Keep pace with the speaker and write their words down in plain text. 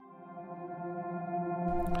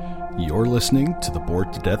You're listening to the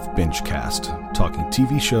Bored to Death Bingecast, talking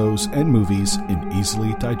TV shows and movies in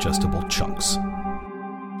easily digestible chunks.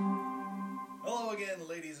 Hello again,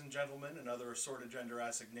 ladies and gentlemen, and other assorted gender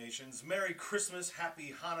assignations. Merry Christmas,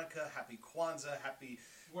 Happy Hanukkah, Happy Kwanzaa, Happy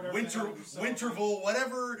Winterval,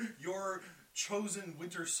 whatever your chosen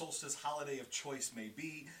winter solstice holiday of choice may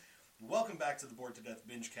be. Welcome back to the Bored to Death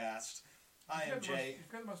Bingecast. I am Jay. You've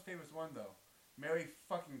got the most famous one, though. Merry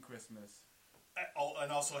fucking Christmas. Oh,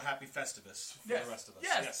 and also Happy Festivus for the rest of us.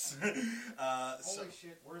 Yes. Holy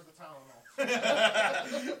shit, where's the Tylenol?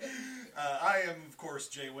 I am, of course,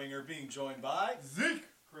 Jay Winger, being joined by Zeke.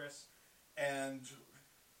 Chris. And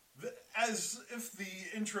as if the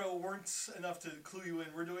intro weren't enough to clue you in,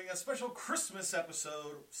 we're doing a special Christmas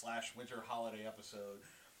episode / winter holiday episode,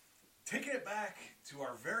 taking it back to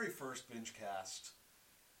our very first binge cast,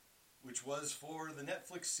 which was for the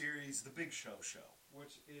Netflix series The Big Show Show.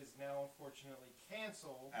 Which is now unfortunately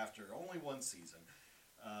canceled. After only one season.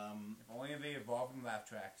 If only they evolved in laugh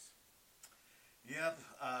tracks. Yep.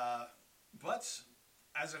 But,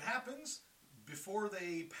 as it happens, before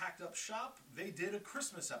they packed up shop, they did a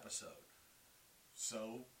Christmas episode.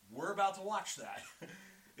 So, we're about to watch that.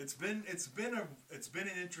 It's been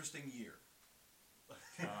an interesting year.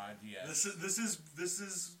 Yes. This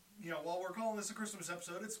is while we're calling this a Christmas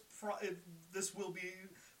episode, this will be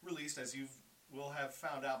released, as you will have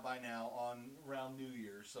found out by now, on around New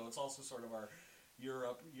Year. So it's also sort of our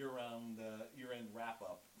year-end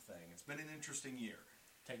wrap-up thing. It's been an interesting year.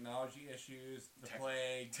 Technology issues, the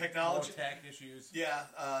plague, tech issues. Yeah,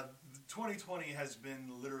 2020 has been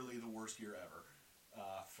literally the worst year ever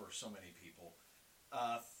for so many people.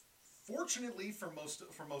 Fortunately, for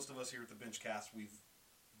most of us here at the Bingecast, we've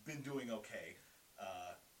been doing okay.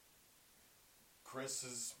 Chris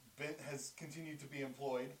has continued to be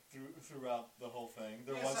employed throughout the whole thing.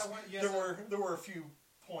 There were a few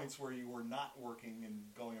points where you were not working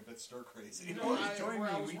and going a bit stir crazy. I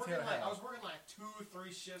was working like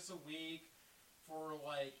 2-3 shifts a week for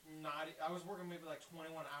I was working maybe like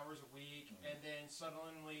 21 hours a week, and then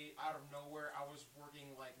suddenly out of nowhere I was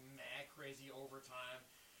working like mad crazy overtime,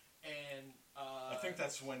 and I think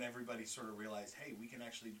that's when everybody sort of realized, hey, we can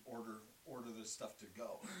actually order this stuff to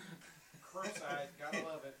go. Curbside, gotta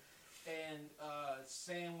love it. And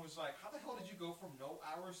Sam was like, how the hell did you go from no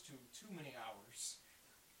hours to too many hours?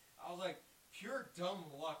 I was like, pure dumb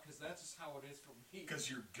luck, because that's just how it is for me. Because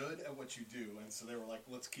you're good at what you do, and so they were like,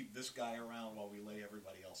 let's keep this guy around while we lay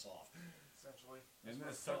everybody else off. Essentially. Isn't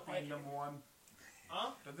it suck being number one?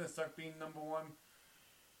 Huh? Doesn't it suck being number one?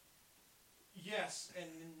 Yes, and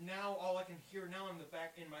now all I can hear now in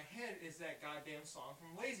my head is that goddamn song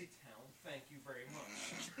from Lazy Town. Thank you very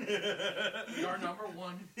much. We are number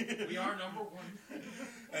one. We are number one.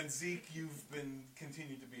 And Zeke, you've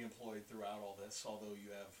continued to be employed throughout all this, although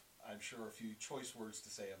you have, I'm sure, a few choice words to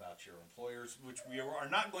say about your employers, which we are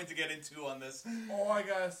not going to get into on this. All I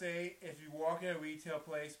gotta say, if you walk in a retail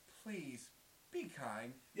place, please be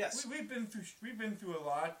kind. Yes, we've been through a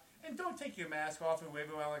lot, and don't take your mask off and wave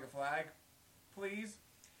it around like a flag. Please.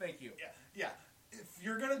 Thank you. Yeah. If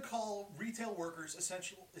you're going to call retail workers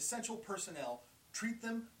essential personnel, treat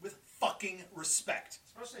them with fucking respect.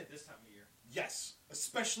 Especially at this time of year. Yes.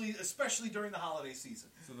 Especially during the holiday season.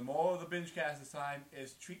 So the moral of the Bingecast this time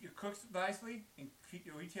is treat your cooks nicely and treat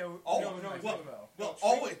your retail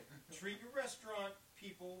always treat your restaurant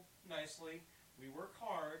people nicely. We work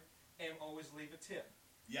hard and always leave a tip.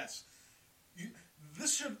 Yes.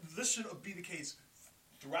 This should be the case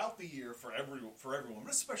throughout the year for everyone,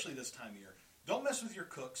 but especially this time of year. Don't mess with your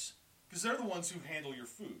cooks, because they're the ones who handle your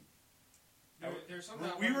food.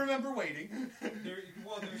 We remember waiting. I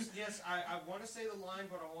want to say the line,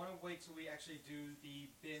 but I want to wait till we actually do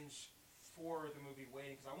the binge for the movie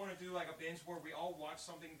Waiting, because I want to do like a binge where we all watch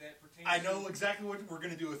something that pertains I know exactly what we're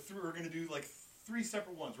going to do. We're going to do like 3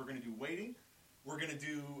 separate ones. We're going to do Waiting. We're going to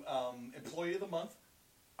do Employee of the Month.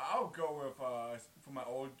 I'll go with for my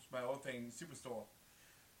old thing, Superstore.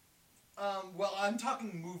 Well, I'm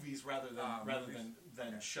talking movies rather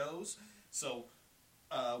than shows. So,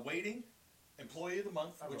 Waiting, Employee of the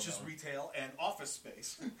Month, which is retail, and Office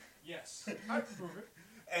Space. Yes, I approve it.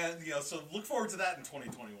 And so look forward to that in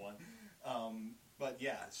 2021. But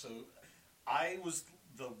yeah, so I was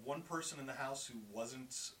the one person in the house who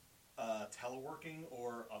wasn't teleworking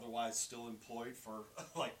or otherwise still employed for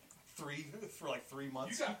like 3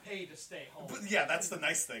 months. You got paid to stay home. But yeah, that's the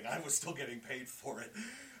nice thing. I was still getting paid for it.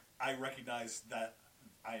 I recognize that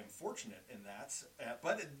I am fortunate in that,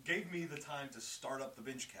 but it gave me the time to start up the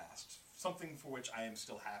Bingecast, something for which I am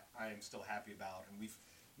still happy about, and we've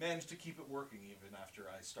managed to keep it working even after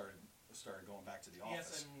I started going back to the office.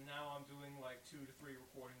 Yes, and now I'm doing like 2 to 3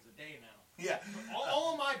 recordings a day now. Yeah.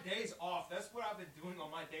 All of my days off. That's what I've been doing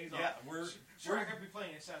on my days Yeah, off. I could be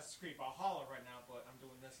playing Assassin's Creed Valhalla right now, but I'm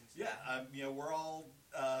doing this instead. Yeah, we're all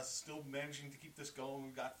still managing to keep this going.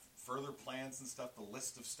 We've got further plans and stuff. The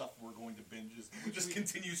list of stuff we're going to binge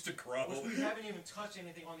continues to grow. Which we haven't even touched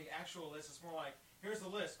anything on the actual list. It's more like, here's the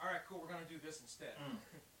list. All right, cool. We're going to do this instead.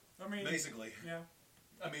 I mean, basically. Yeah.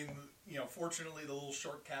 I mean, fortunately, the little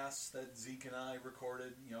short casts that Zeke and I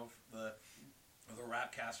recorded, the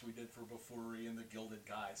rap cast we did for Buffoonery and the Gilded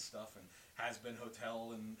Guys stuff, and Has Been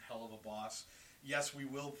Hotel and Hell of a Boss. Yes, we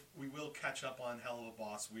will catch up on Hell of a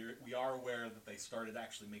Boss. We are aware that they started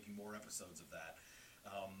actually making more episodes of that.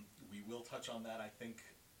 We will touch on that, I think,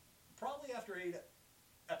 probably after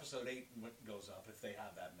episode 8 goes up, if they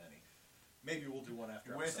have that many. Maybe we'll do one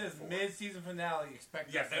after when episode 4. When it says mid-season finale,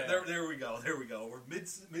 expect there we go. We're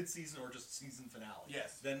mid-season or just season finale.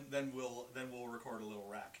 Yes. Then we'll record a little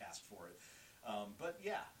rap cast for it. But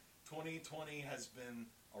yeah, 2020 has been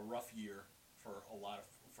a rough year for a lot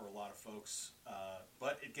of folks.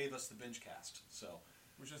 But it gave us the binge cast, so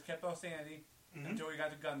which has kept us sanity until we got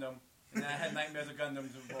to Gundam. And then I had nightmares of Gundam.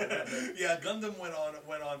 Yeah, Gundam went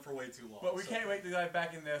on for way too long. But we can't wait to dive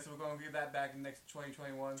back in there, so we're going to get that back in next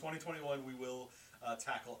 2021. 2021, we will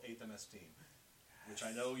tackle 8th MS Team, which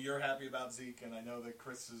I know you're happy about, Zeke, and I know that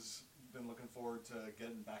Chris has been looking forward to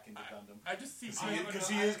getting back into Gundam. I just see because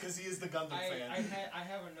he is the Gundam fan. I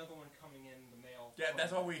have another one coming in the mail. Yeah,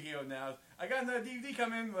 that's all we hear now. I got another DVD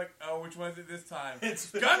coming. Like, oh, which one is it this time?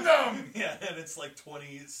 It's Gundam. Yeah, and it's like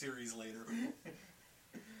 20 series later.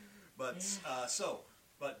 But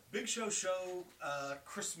Big Show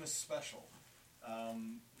Christmas special.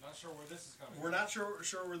 Not sure where this is going to go. We're not sure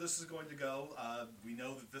where this is going to go. We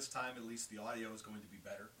know that this time, at least, the audio is going to be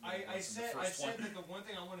better. I said that the one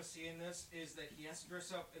thing I want to see in this is that he has to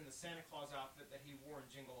dress up in the Santa Claus outfit that he wore in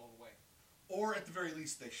Jingle All the Way. Or at the very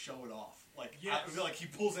least, they show it off. Like, yes. Like he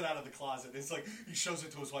pulls it out of the closet. It's like he shows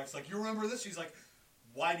it to his wife. It's like, you remember this? She's like,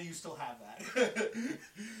 why do you still have that?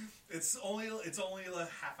 It's only a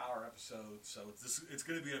half-hour episode, so it's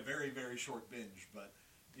going to be a very, very short binge. But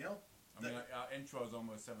I mean, our intro is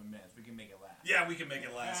almost 7 minutes. We can make it last. Yeah, we can make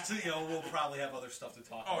it last. We'll probably have other stuff to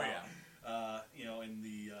talk about. Oh yeah. In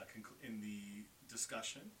the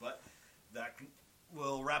discussion, but that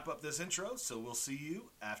will wrap up this intro. So we'll see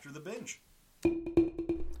you after the binge.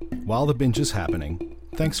 While the binge is happening,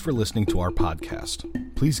 thanks for listening to our podcast.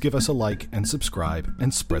 Please give us a like and subscribe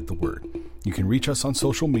and spread the word. You can reach us on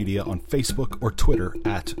social media on Facebook or Twitter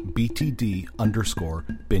at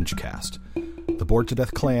BTD_BingeCast. The Bored to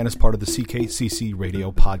Death Clan is part of the CKCC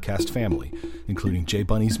radio podcast family, including J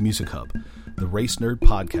Bunny's Music Hub, the Race Nerd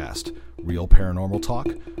Podcast, Real Paranormal Talk,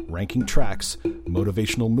 Ranking Tracks,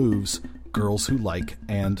 Motivational Moves, Girls Who Like,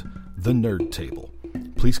 and The Nerd Table.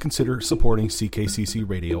 Please consider supporting CKCC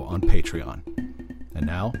Radio on Patreon. And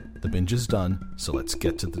now, the binge is done, so let's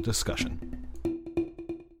get to the discussion.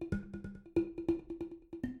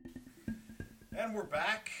 And we're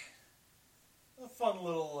back. A fun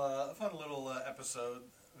little episode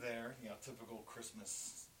there. Typical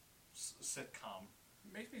Christmas sitcom.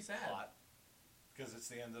 Makes me sad. Plot. Because it's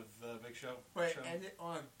the end of the Big Show. But it ended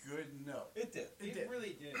on a good note. It did. It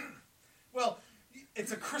really did. Well,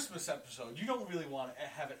 it's a Christmas episode. You don't really want to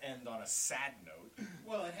have it end on a sad note.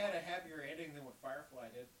 Well, it had a happier ending than what Firefly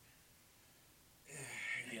did.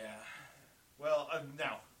 Yeah. Well,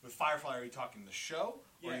 now, with Firefly, are you talking the show?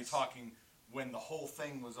 Or are you talking when the whole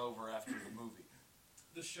thing was over after the movie?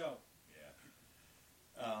 The show. Yeah.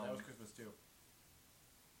 That was Christmas too.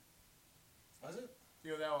 Was it?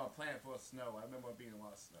 That was a planet full of snow. I remember it being a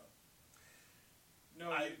lot of snow.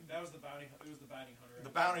 No, that was the bounty. It was the bounty hunter. The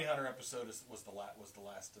bounty hunter episode was the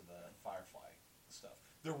last of the Firefly stuff.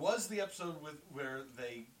 There was the episode where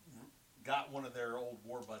they got one of their old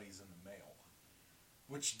war buddies in the mail,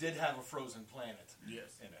 which did have a frozen planet in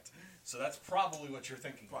it. So that's probably what you're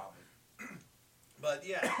thinking. Probably. But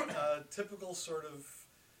yeah, typical sort of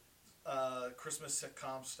Christmas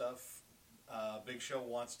sitcom stuff. Big Show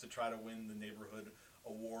wants to try to win the neighborhood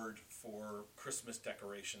award for Christmas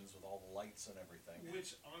decorations with all the lights and everything.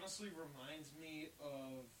 Which honestly reminds me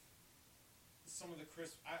of some of the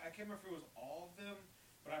I can't remember if it was all of them,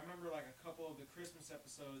 but I remember like a couple of the Christmas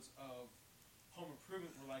episodes of Home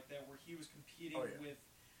Improvement were like that, where he was competing with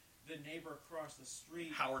the neighbor across the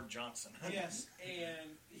street, Howard Johnson. Yes,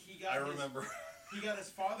 and he got He got his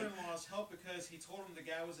father-in-law's help because he told him the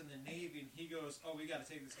guy was in the Navy, and he goes, "Oh, we got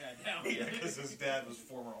to take this guy down." Yeah, because his dad was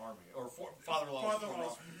former Army, or father-in-law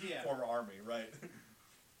was former Army, right?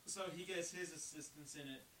 So he gets his assistance in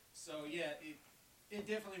it. So yeah, it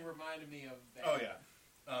definitely reminded me of that. Oh yeah.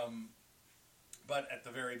 But at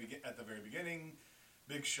the very beginning,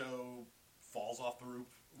 Big Show falls off the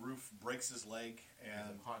roof, breaks his leg,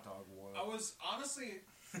 and hot dog war. I was honestly,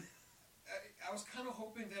 I was kind of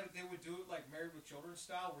hoping that they would do it like Married with Children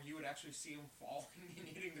style, where you would actually see him falling and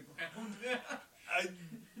hitting the ground. I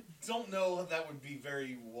don't know if that would be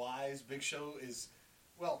very wise. Big Show is,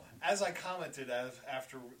 well, as I commented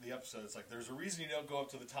after the episode, it's like, there's a reason you don't go up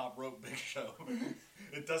to the top rope, Big Show.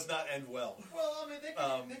 It does not end well. Well, I mean,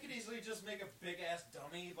 they could easily just make a big-ass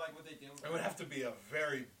dummy like what they did with It would have to be a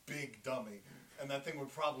very big dummy, and that thing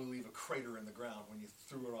would probably leave a crater in the ground when you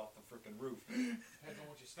threw it off the frickin' roof. Depends on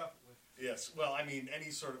what you stuff it with. Yes, well, I mean,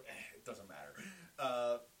 any sort of... it doesn't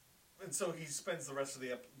matter. And so he spends the rest of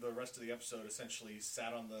the episode essentially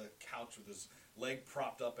sat on the couch with his leg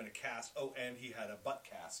propped up in a cast. Oh, and he had a butt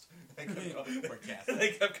cast. They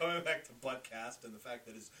kept coming back to butt cast, and the fact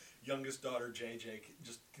that his youngest daughter JJ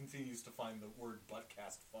just continues to find the word butt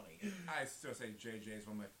cast funny. I still say JJ is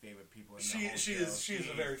one of my favorite people in the whole She show. is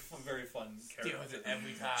a very fun character. Steals it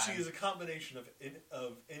every time. She is a combination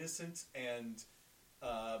of innocent and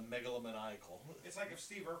megalomaniacal. It's like if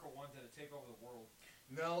Steve Urkel wanted to take over the world.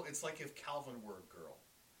 No, it's like if Calvin were a girl.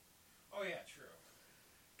 Oh yeah, true.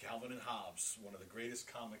 Calvin and Hobbes, one of the greatest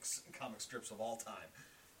comic strips of all time.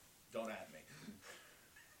 Don't at me.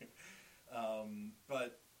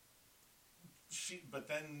 But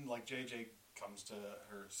then like JJ comes to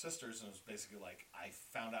her sisters and is basically like, I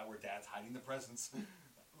found out where Dad's hiding the presents.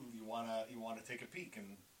 You wanna take a peek?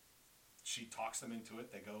 And she talks them into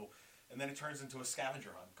it. They go. And then it turns into a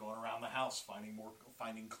scavenger hunt, going around the house, finding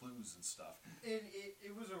clues and stuff.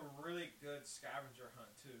 It was a really good scavenger hunt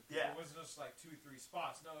too. Yeah. It wasn't just like 2-3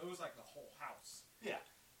 spots. No, it was like the whole house. Yeah,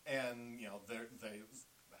 and they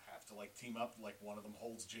have to like team up. Like one of them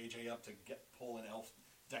holds JJ up to pull an elf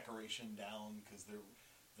decoration down because the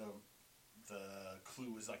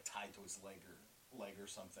clue is like tied to his leg or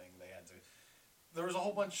something. They had to. There was a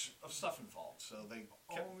whole bunch of stuff involved, so they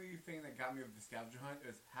kept... Only thing that got me with the scavenger hunt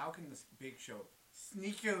is how can this Big Show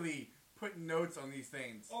sneakily put notes on these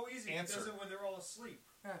things? Oh, easy. Answer. He does it when they're all asleep.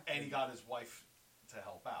 And he got his wife to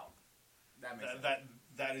help out. That makes sense.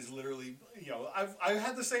 That is literally, I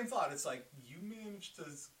had the same thought. It's like, you managed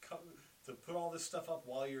to put all this stuff up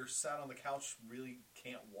while you're sat on the couch, really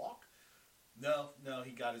can't walk? No,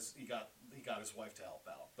 he got his wife to help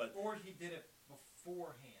out. But or he did it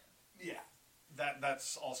beforehand. Yeah.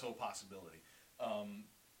 That's also a possibility.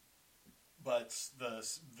 But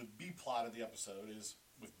the B plot of the episode is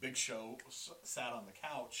with Big Show sat on the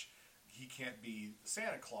couch, he can't be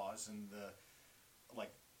Santa Claus, and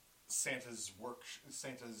Santa's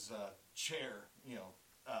chair,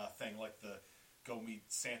 thing, like the go meet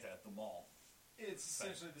Santa at the mall. It's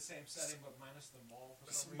essentially the same setting, but minus the mall.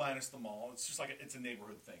 Minus the mall. It's just like it's a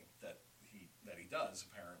neighborhood thing that he does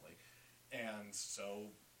apparently, and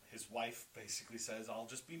so. His wife basically says, I'll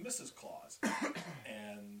just be Mrs. Claus.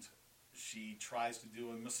 And she tries to do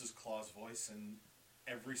a Mrs. Claus voice, and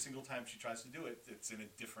every single time she tries to do it, it's in a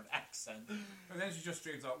different accent. And then she just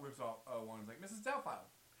rips off one, like, Mrs. Doubtfire.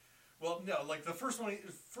 Well, no, like the first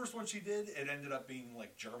one she did, it ended up being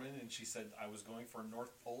like German, and she said, I was going for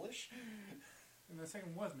North Polish. And the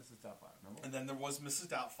second was Mrs. Doubtfire, remember? And then there was Mrs.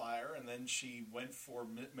 Doubtfire, and then she went for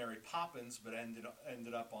Mary Poppins, but ended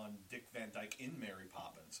up on Dick Van Dyke in Mary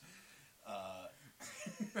Poppins.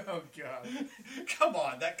 Oh, God. Come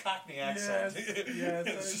on, that Cockney accent. Yes,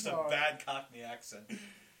 it's just a bad Cockney accent.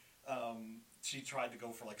 She tried to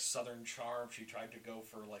go for, like, Southern charm. She tried to go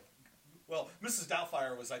for, like... Well, Mrs.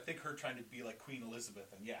 Doubtfire was, I think, her trying to be like Queen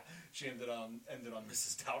Elizabeth, and yeah, she ended on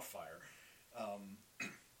Mrs. Doubtfire.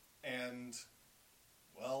 And...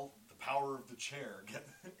 Well, the power of the chair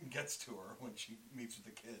gets to her when she meets with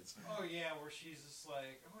the kids. Oh yeah, where she's just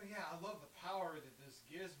like, oh yeah, I love the power that this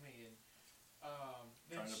gives me, and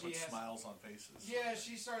then trying to put smiles on faces. Yeah,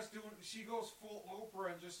 she goes full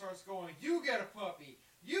Oprah and just starts going, you get a puppy,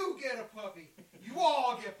 you get a puppy, you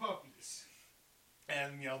all get puppies.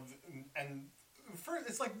 And first,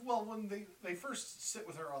 it's like, well, when they first sit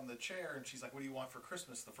with her on the chair, and she's like, what do you want for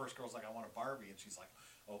Christmas? The first girl's like, I want a Barbie, and she's like,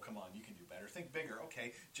 oh, come on, you can do better. Think bigger.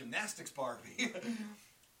 Okay, gymnastics Barbie.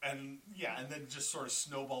 And then just sort of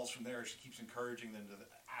snowballs from there. She keeps encouraging them to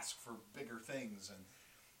ask for bigger things, and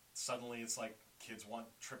suddenly it's like kids want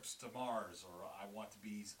trips to Mars, or I want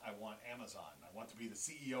Amazon. I want to be the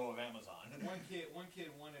CEO of Amazon. One kid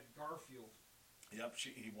wanted Garfield. Yep,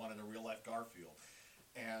 he wanted a real life Garfield,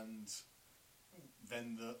 and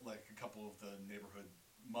then a couple of the neighborhood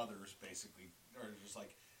mothers basically are just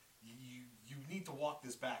like, you need to walk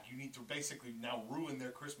this back. You need to basically now ruin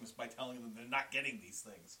their Christmas by telling them they're not getting these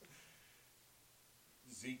things.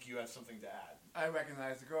 Zeke, you have something to add. I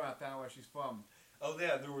recognize the girl. I found where she's from. Oh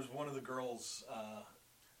yeah, there was one of the girls.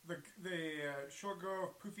 The short girl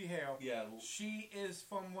with poofy hair. Yeah. She is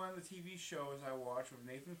from one of the TV shows I watch with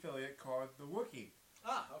Nathan Fillion called The Wookiee.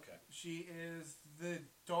 Ah, okay. She is the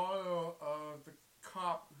daughter of the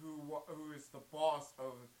cop who is the boss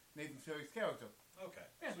of Nathan Fillion's character. Okay.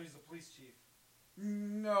 Yeah. So he's the police chief.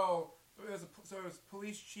 No. There's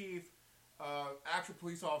police chief, actual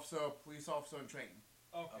police officer in training.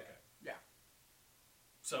 Okay. Yeah.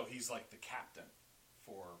 So he's like the captain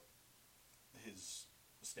for his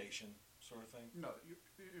station, sort of thing. No,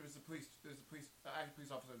 it was the police. There's a actual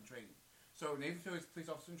police officer in training. So Nathan Fillion's police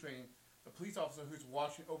officer in training. The police officer who's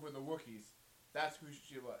watching over the Wookiees. That's who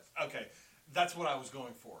she was. Okay, that's what I was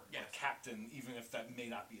going for. Yes. Like captain, even if that may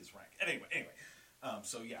not be his rank. Anyway.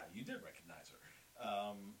 So yeah, you did recognize her.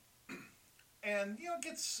 And you know,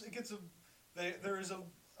 there is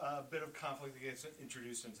a bit of conflict that gets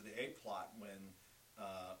introduced into the A plot when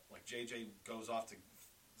like JJ goes off to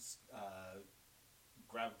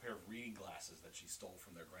grab a pair of reading glasses that she stole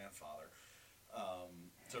from their grandfather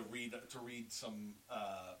to read some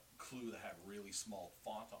clue that had really small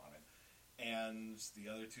font on it. And the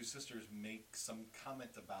other two sisters make some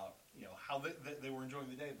comment about, you know, how they were enjoying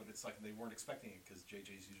the day, but it's like they weren't expecting it because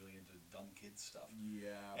JJ's usually into dumb kid stuff. Yeah.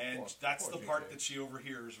 And that's the part that she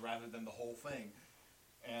overhears rather than the whole thing.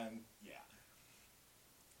 And yeah,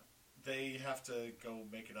 they have to go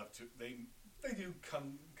make it up to. They do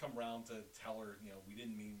come round to tell her, you know, we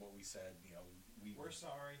didn't mean what we said. You know, we're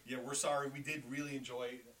sorry. Yeah, we're sorry. We did really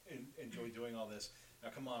enjoy doing all this. Now,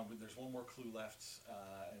 come on. There's one more clue left,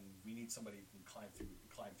 and we need somebody who can climb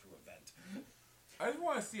through a vent. I just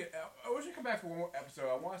want to see it. I wish I come back for one more episode.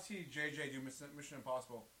 I want to see JJ do Mission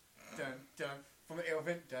Impossible. Dun dun from the air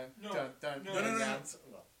vent. Dun dun dun. No.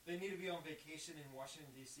 They need to be on vacation in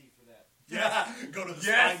Washington D.C. for that. Yeah, go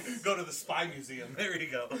to the spy museum. There you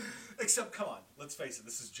go. Except, come on, let's face it.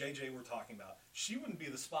 This is JJ we're talking about. She wouldn't be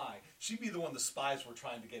the spy. She'd be the one the spies were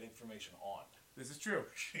trying to get information on. This is true.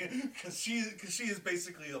 Because she is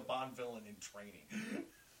basically a Bond villain in training.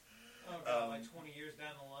 Oh god, like 20 years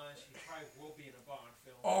down the line, she probably will be in a Bond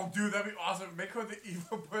film. Oh, dude, that'd be awesome. Make her the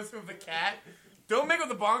evil person with the cat. Don't make her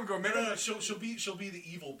the Bond girl. Make No. She'll be the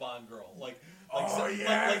evil Bond girl, like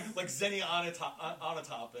Xenia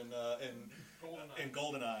Onatopp in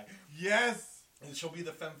GoldenEye. Yes. And she'll be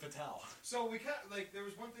the femme fatale. So we there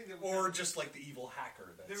was one thing that or just like the evil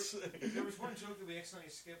hacker. That's there was one joke that we accidentally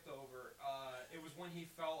skipped over. It was when he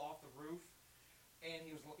fell off the roof, and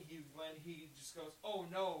he just goes, "Oh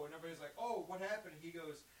no!" and everybody's like, "Oh, what happened?" He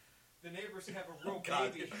goes, "The neighbors have a real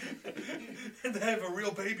baby." And they have a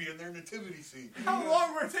real baby in their nativity scene. How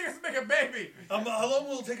long will it take us to make a baby? How long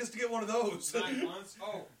will it take us to get one of those? 9 months.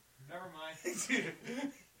 Oh, never mind.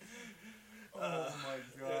 Oh my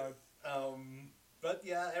god. But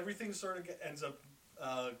yeah, everything sort of ends up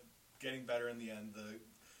getting better in the end. The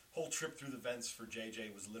whole trip through the vents for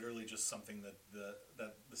JJ was literally just something that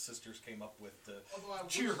the sisters came up with to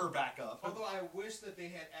cheer her back up. Although I wish that they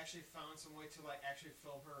had actually found some way to actually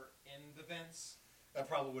film her in the vents. That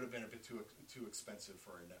probably would have been a bit too expensive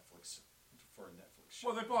for a Netflix show.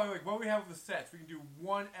 Well, they're probably like, what do we have with the sets? We can do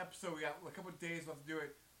one episode. We got a couple of days left to do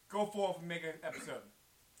it. Go forth and make an episode.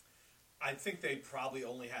 I think they probably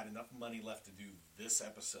only had enough money left to do this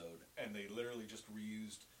episode, and they literally just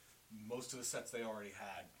reused most of the sets they already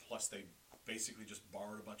had. Plus, they basically just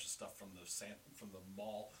borrowed a bunch of stuff from the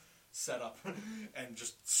mall setup and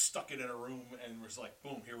just stuck it in a room, and was like,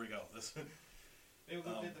 boom, here we go. They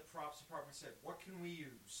looked at the props department and said, what can we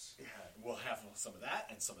use? Yeah, we'll have some of that,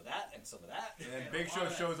 and some of that, and some of that. And then Big Show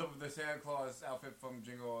shows up with the Santa Claus outfit from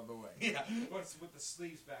Jingle All the Way. Yeah. With the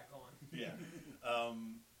sleeves back on. Yeah.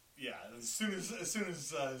 Yeah, as soon as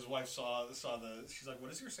his wife saw she's like,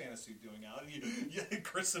 "What is your Santa suit doing out?" And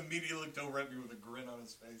Chris immediately looked over at me with a grin on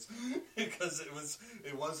his face because it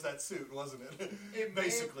was that suit, wasn't it?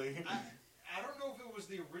 Basically, I don't know if it was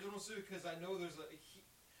the original suit because I know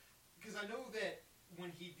I know that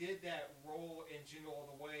when he did that role in Jingle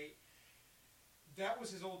All the Way, that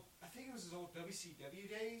was his old. I think it was his old WCW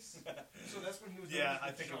days. So that's when he was. Yeah,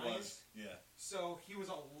 I think Giant. It was. Yeah. So he was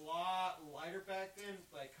a lot lighter back then.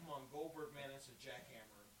 Like, come on, Goldberg, man, that's a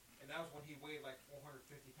jackhammer. And that was when he weighed like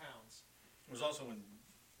 450 pounds. It was also when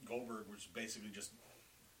Goldberg was basically just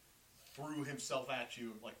threw himself at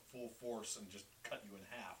you like full force and just cut you in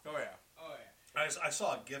half. Oh yeah. I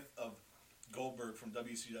saw a GIF of Goldberg from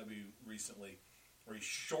WCW recently, where he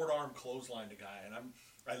short-arm clotheslined a guy, and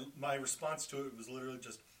my response to it was literally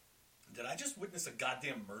just, did I just witness a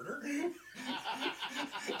goddamn murder?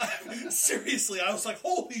 Seriously, I was like,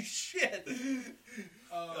 holy shit!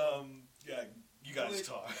 Yeah, You guys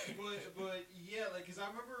talk. But yeah, like, because I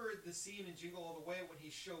remember the scene in Jingle All the Way when he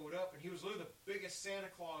showed up, and he was literally the biggest Santa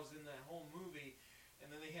Claus in that whole movie,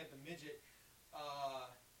 and then they had the midget,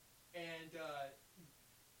 and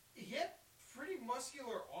he had pretty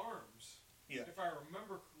muscular arms. Yeah. If I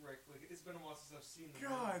remember correctly, it's been a while since I've seen the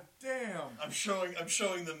God damn! I'm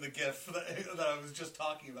showing them the gif that I was just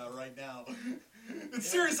talking about right now. It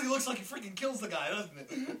seriously looks like he freaking kills the guy, doesn't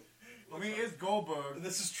it? I mean, it's Goldberg.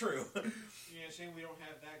 This is true. Yeah, shame we don't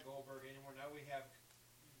have that Goldberg anymore. Now we have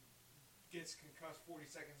gets concussed 40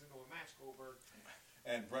 seconds into a match Goldberg.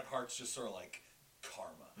 And Bret Hart's just sort of like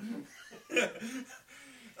karma.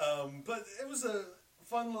 But it was a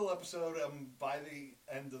fun little episode. By the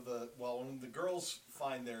end of when the girls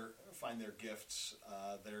find their gifts,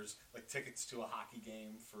 there's like tickets to a hockey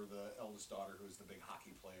game for the eldest daughter, who's the big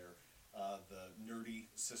hockey player. The nerdy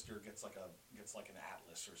sister gets like an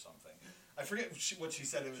atlas or something. I forget what she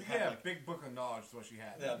said. It was a big book of knowledge. Is what she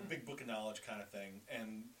had. Yeah, big book of knowledge kind of thing.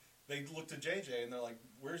 And they looked at JJ and they're like,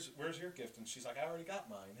 "Where's your gift?" And she's like, "I already got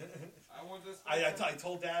mine." I want this. I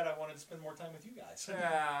told Dad I wanted to spend more time with you guys.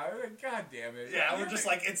 Yeah, God damn it. Yeah, we're just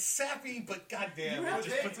like, it's sappy, but goddamn,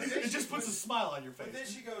 it just puts a smile on your face. But then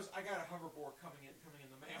she goes, "I got a hoverboard coming in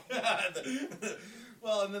the mail."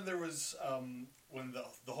 Well, and then there was when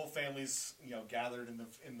the whole family's gathered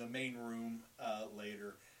in the main room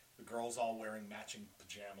later. The girls all wearing matching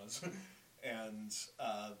pajamas, and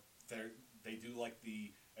they do like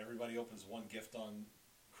the everybody opens one gift on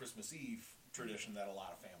Christmas Eve tradition that a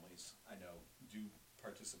lot of families I know do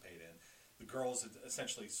participate in. The girls had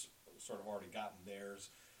essentially sort of already gotten theirs.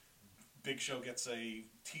 Big Show gets a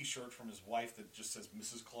T-shirt from his wife that just says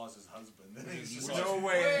 "Mrs. Claus's husband." And he's just no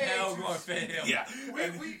way in hell going to fit him. Yeah.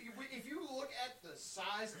 If you look at the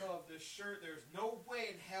size of the shirt, there's no way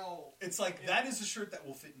in hell. It's like that is a shirt that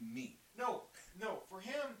will fit me. No. For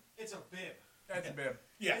him, it's a bib. That's a bib.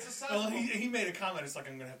 Yeah. It's a size Well, he made a comment. It's like,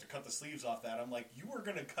 I'm going to have to cut the sleeves off that. I'm like, you were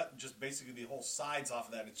going to cut just basically the whole sides off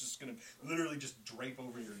of that. It's just going to literally just drape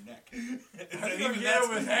over your neck. And even get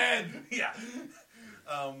over his head. Yeah.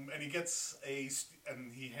 And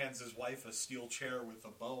he hands his wife a steel chair with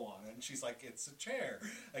a bow on it, and she's like, "It's a chair."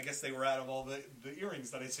 I guess they were out of all the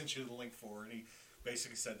earrings that I sent you the link for, and he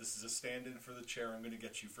basically said, "This is a stand-in for the chair I'm going to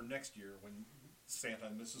get you for next year when Santa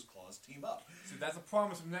and Mrs. Claus team up." So that's a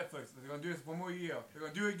promise from Netflix. They're going to do this one more year. They're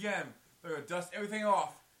going to do it again. They're going to dust everything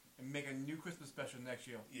off and make a new Christmas special next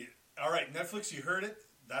year. Yeah. All right, Netflix, you heard it.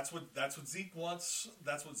 That's what Zeke wants.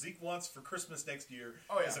 That's what Zeke wants for Christmas next year.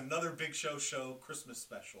 Oh, yeah. Is another Big Show Christmas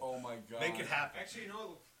special. Oh my God! Make it happen. Actually,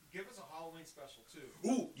 give us a Halloween special too.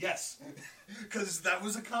 Ooh, yes, because that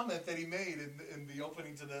was a comment that he made in the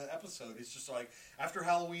opening to the episode. It's just like, after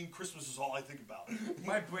Halloween, Christmas is all I think about.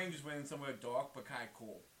 My brain just went in somewhere dark but kind of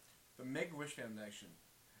cool. The Make-A-Wish Foundation.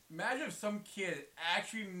 Imagine if some kid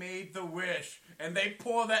actually made the wish and they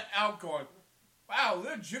pour that out going, "Wow,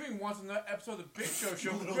 little Jimmy wants another episode of the Big Show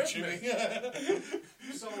for Christmas." Jimmy.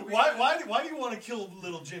 So why do you want to kill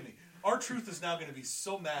little Jimmy? R-Truth is now going to be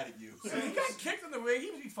so mad at you. So he got kicked in the ring. He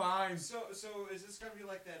would be fine. So is this going to be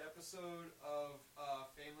like that episode of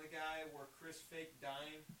Family Guy where Chris faked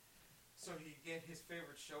dying so he could get his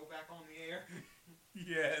favorite show back on the air?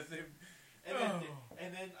 Yes.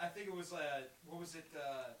 And then I think it was what was it?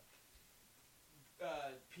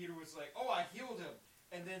 Peter was like, "Oh, I healed him,"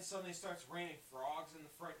 and then suddenly starts raining frogs in the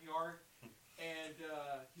front yard. And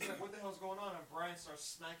he's like, "What the hell's going on?" And Brian starts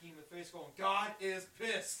smacking him in the face, going, "God is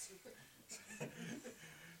pissed."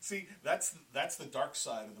 See, that's the dark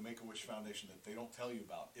side of the Make-A-Wish Foundation that they don't tell you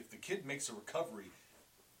about. If the kid makes a recovery,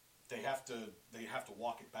 they have to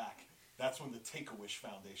walk it back. That's when the Take-A-Wish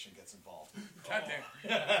Foundation gets involved. Goddamn.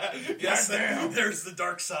 Yes, there's the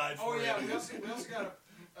dark side. Oh for yeah, you. we also got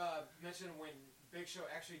to mention when Big Show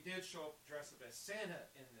actually did show up dressed up as Santa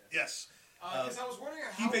in this. Yes. Because I was wondering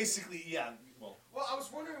how... He basically, Well, I was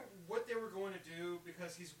wondering what they were going to do,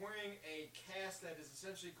 because he's wearing a cast that is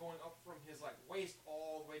essentially going up from his waist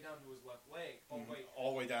all the way down to his left leg. All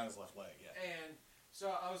the way down his left leg, yeah. And so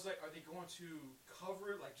I was like, are they going to cover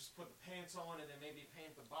it, like just put the pants on and then maybe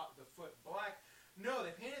paint the foot black? No,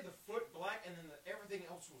 they painted the foot black and then everything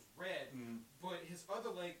else was red, but his other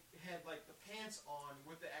leg had the pants on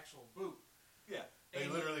with the actual boot. Yeah, they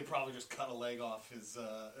literally probably just cut a leg off his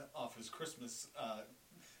Christmas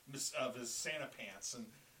of his Santa pants, and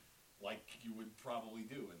like you would probably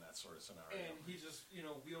do in that sort of scenario. And he just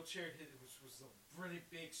wheelchaired his, which was a really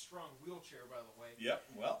big, strong wheelchair, by the way. Yep.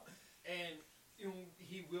 Well. And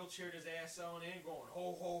he wheelchaired his ass on in, going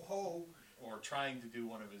ho ho ho, or trying to do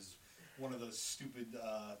one of those stupid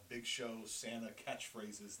Big Show Santa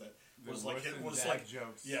catchphrases that was like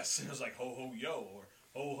jokes. Yes, it was like ho ho yo, or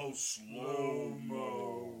Ho ho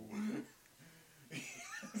slow-mo.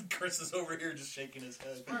 Chris is over here just shaking his head.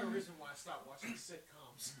 That's probably the reason why I stopped watching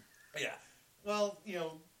sitcoms. Yeah. Well,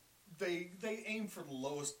 they aim for the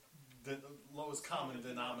lowest common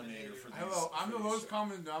denominator for these. Hello, I'm the lowest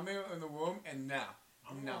common denominator in the room, and now.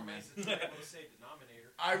 I'm No, more man. amazed that you're able to say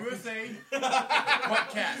denominator. I will say,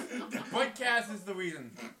 butt cast is the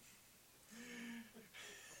reason.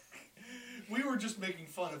 We were just making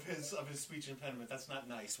fun of his speech impediment. That's not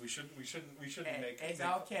nice. We shouldn't make. It's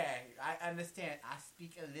okay. I understand. I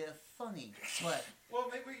speak a little funny, but Well,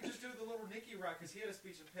 maybe we can just do the little Nicky rock, because he had a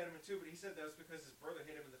speech impediment too, but he said that was because his brother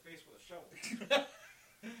hit him in the face with a shovel.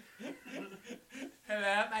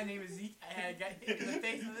 hello, my name is Zeke. I got hit in the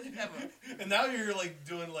face with a shovel. And now you're like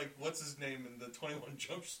doing like what's his name in the 21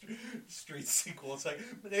 Jump Street sequel. It's like,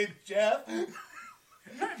 my name's Jeff.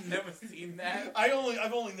 I've never seen that. I've only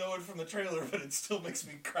known it from the trailer, but it still makes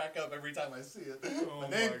me crack up every time I see it. Oh my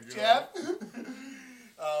name's God. Jeff.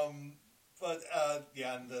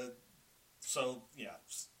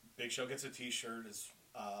 Big Show gets a T-shirt. His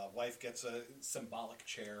wife gets a symbolic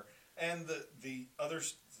chair, and the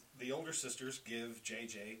older sisters give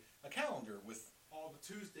JJ a calendar with All the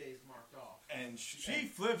Tuesdays marked off. and She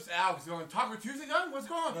flips out. She's going, Taco Tuesday done? What's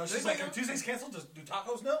going on? no, she's like, Tuesday's canceled. Do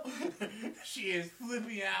tacos know? She is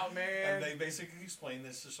flipping out, man. And they basically explain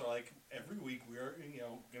this as like every week we are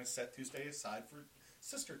going to set Tuesday aside for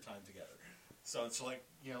sister time together. So it's like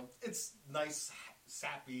it's nice,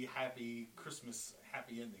 sappy, happy Christmas,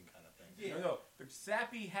 happy ending kind of thing. Yeah. No. The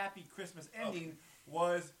sappy, happy Christmas ending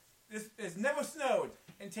was it's never snowed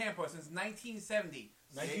in Tampa since 1970.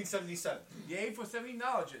 1977. Yay for 70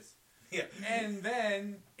 knowledges. Yeah. And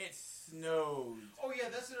then it snowed. Oh yeah,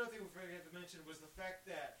 that's another thing we forgot to mention was the fact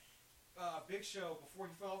that Big Show, before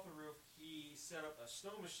he fell off the roof, he set up a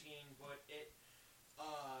snow machine, but it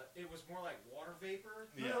was more like water vapor.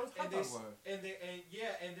 Yeah. No, it was hot And dog they,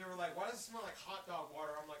 water. and they were like, "Why does it smell like hot dog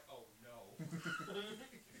water?" I'm like, "Oh no."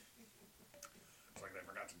 It's like they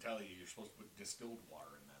forgot to tell you you're supposed to put distilled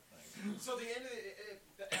water in that thing. So at the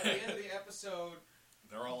end of the episode,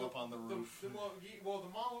 They're all up on the roof. the mom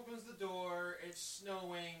opens the door. It's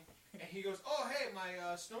snowing, and he goes, "Oh hey,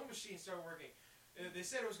 my snow machine started working." They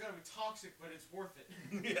said it was going to be toxic, but it's worth it.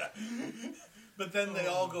 Yeah. But then they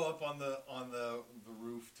all go up on the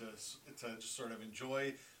roof to just sort of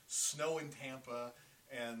enjoy snow in Tampa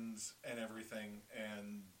and everything,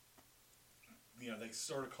 and they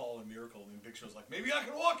sort of call it a miracle. And Big Show's like, maybe I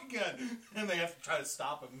can walk again, and they have to try to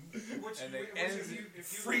stop him.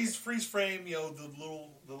 Freeze frame. The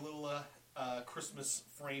little Christmas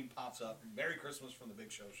frame pops up. Merry Christmas from the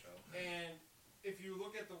Big Show. And if you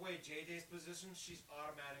look at the way JJ's positioned, she's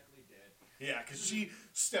automatically dead. Yeah, because she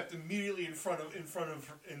stepped immediately in front of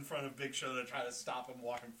Big Show to try to stop him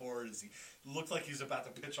walking forward as he looked like he's about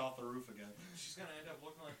to pitch off the roof again. She's gonna end up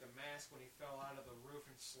looking like the Mask when he fell out of the roof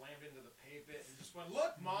and slammed into the pavement and just went,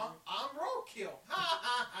 "Look, Mom, I'm roadkill." Ha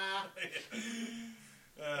ha ha.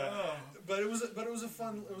 But it was a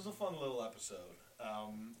fun little episode. A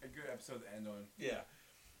good episode to end on. Yeah.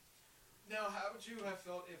 Now, how would you have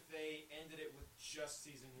felt if they ended it with just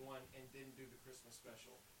season 1 and didn't do the Christmas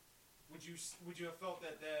special? Would you have felt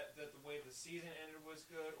that the way the season ended was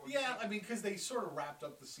good? Or Yeah, I mean, because they sort of wrapped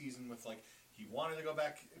up the season with like he wanted to go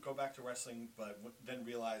back to wrestling, but then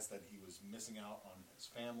realized that he was missing out on his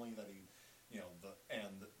family. That he,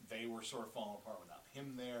 and they were sort of falling apart without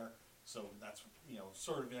him there. So that's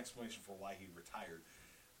sort of an explanation for why he retired.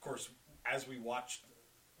 Of course, as we watched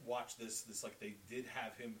this like they did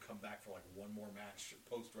have him come back for like one more match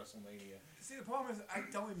post WrestleMania. See, the problem is I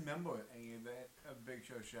don't remember any of that Big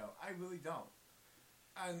Show. I really don't,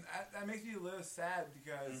 and that makes me a little sad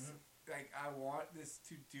because like I want this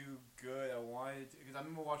to do good. I wanted because I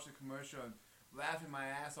remember watching the commercial and laughing my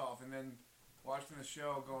ass off, and then watching the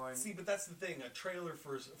show going. See, but that's the thing. A trailer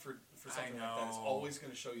for something like that is always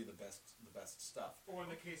going to show you the best stuff. Or in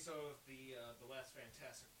the case of the last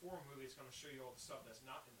Fantastic Four movie, it's going to show you all the stuff that's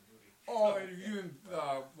not in the movie. Or even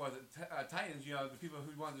Titans? The people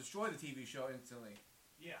who want to destroy the TV show instantly.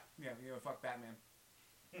 Yeah. Yeah, fuck Batman.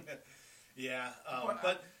 Yeah,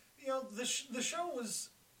 but the show was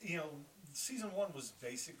season 1 was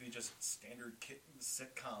basically just standard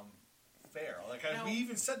sitcom fare. Like we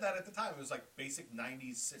even said that at the time. It was like basic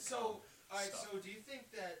 90s sitcom. So do you think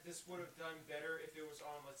that this would have done better if it was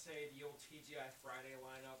on, let's say, the old TGI Friday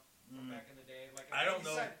lineup from back in the day? Like, I don't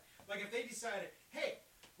know. Like, if they decided, hey,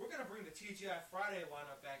 we're going to bring the TGI Friday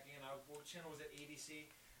lineup back in. What channel was it? ABC?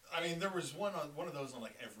 I mean, there was one of those on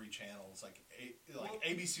like every channel. It's like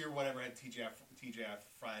ABC or whatever had TGI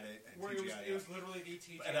Friday and where TGI. it was literally the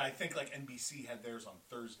TGI. And I think like NBC had theirs on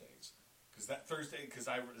Thursdays. Because that Thursday, as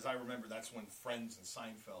I remember, that's when Friends and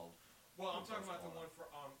Seinfeld. Well, I'm talking about the one for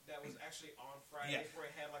that was actually on Fridays, where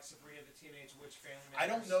it had like Sabrina the Teenage Witch family members. I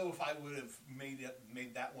don't know if I would have made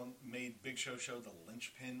Big Show the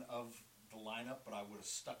linchpin of the lineup, but I would have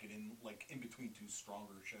stuck it in between two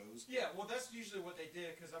stronger shows. Yeah, well, that's usually what they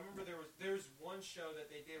did, because I remember there's one show that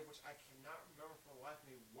they did, which I cannot remember for the life of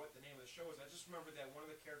me what the name of the show was. I just remember that one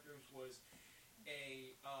of the characters was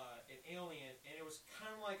an alien, and it was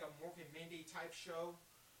kind of like a Mork and Mindy type show.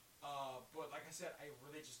 But like I said, I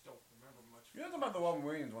really just don't remember much. You're not talking about the Robin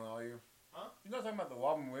Williams one, are you? Huh? You're not talking about the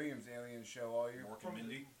Robin Williams alien show, are you? Mork and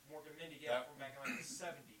Mindy? Mork and Mindy, yeah, from back in the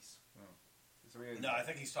 70s. Oh. So No, I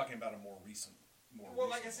think he's talking about a more recent.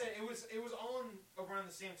 Like I said, it was on around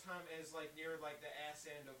the same time as near the ass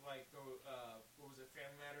end of the what was it,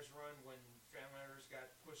 Family Matters run, when Family Matters got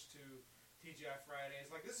pushed to TGI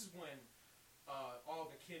Fridays. This is when all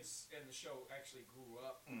the kids in the show actually grew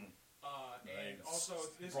up. And also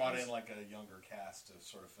this brought in a younger cast to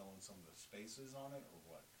sort of fill in some of the spaces on it, or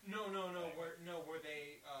what? No. Where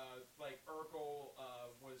they Urkel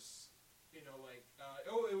was, it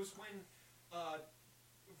was when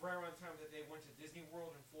right around the time that they went to Disney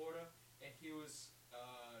World in Florida, and he was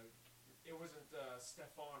it wasn't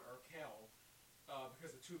Stefan Urkel,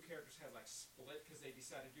 because the two characters had split because they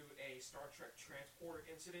decided to do a Star Trek transporter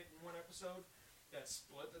incident in one episode that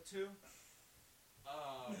split the two.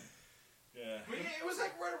 Yeah. But it was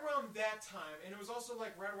right around that time, and it was also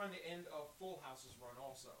right around the end of Full House's run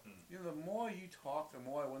also. The more you talk, the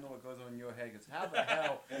more I wonder what goes on in your head. Because how the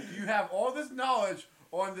hell do you have all this knowledge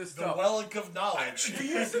on this stuff? The relic of knowledge.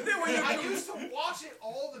 You sit there when I used to watch it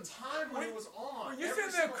all the time when it was on. When you're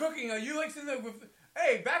sitting there cooking, are you sitting there with,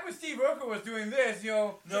 hey, back when Steve Urkel was doing this,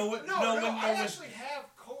 No, I actually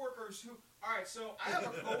have coworkers who. All right, so I have a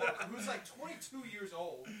coworker who's 22 years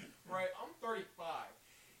old. Right, I'm 35.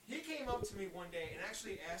 He came up to me one day and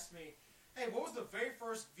actually asked me, "Hey, what was the very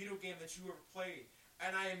first video game that you ever played?"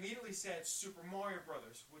 And I immediately said Super Mario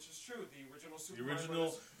Brothers, which is true, the original Super Mario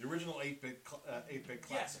Brothers. The original 8-bit classic.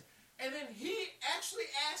 Yes. And then he actually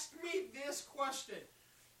asked me this question.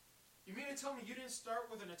 You mean to tell me you didn't start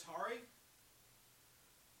with an Atari?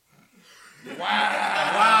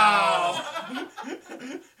 Wow.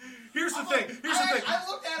 Here's the thing. I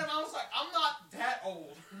looked at him, I was like, I'm not that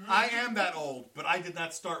old. I am that old, but I did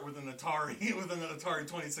not start with an Atari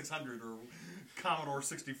 2600 or Commodore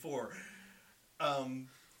 64.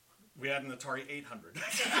 We had an Atari 800.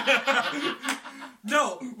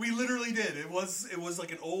 No, we literally did. It was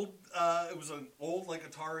an old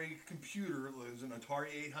Atari computer. It was an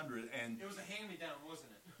Atari 800, and it was a hand-me-down,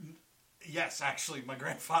 wasn't it? Yes, actually, my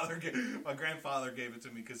grandfather gave it to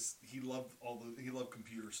me because he loved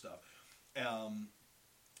computer stuff,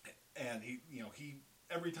 and he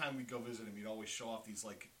every time we'd go visit him, he'd always show off these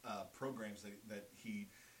programs that he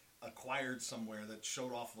acquired somewhere that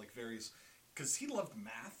showed off various, because he loved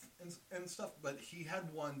math and stuff, but he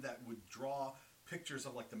had one that would draw pictures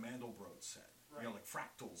of the Mandelbrot set, right.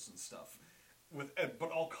 Fractals and stuff,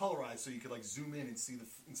 but all colorized, so you could zoom in and see the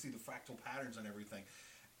fractal patterns and everything.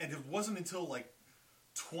 And it wasn't until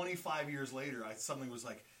 25 years later I suddenly was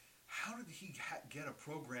like, how did he get a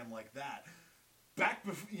program like that? Back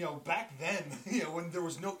then, when there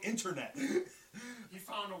was no internet. He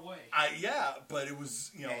found a way. But it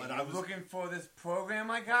was, and I was looking for this program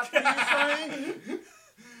I got for you,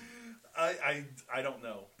 I don't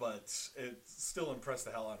know, but it still impressed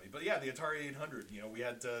the hell out of me. But yeah, the Atari 800, we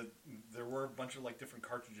had there were a bunch of different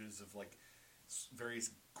cartridges of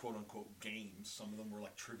various quote-unquote games. Some of them were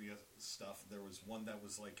trivia stuff. There was one that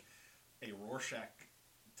was a Rorschach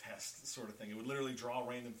test sort of thing. It would literally draw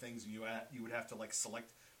random things, and you would have to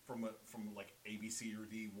select from A, B, C, or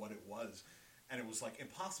D what it was. And it was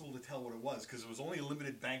impossible to tell what it was because it was only a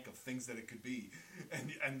limited bank of things that it could be.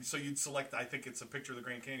 And so you'd select, I think it's a picture of the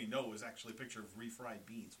Grand Canyon. No, it was actually a picture of refried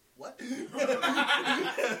beans. What?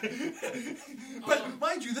 But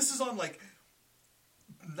mind you, this is on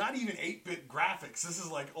not even 8-bit graphics. This is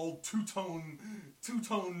old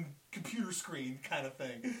two-tone computer screen kind of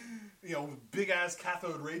thing. With big-ass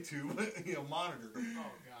cathode ray tube, monitor.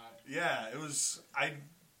 Oh, God. Yeah, it was... I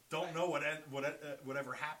don't know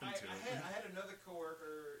whatever happened to it. I had another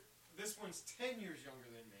coworker. This one's 10 years younger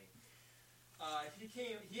than me.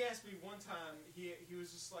 He asked me one time, he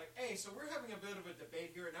was just like, "Hey, so we're having a bit of a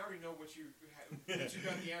debate here, and I already know what you got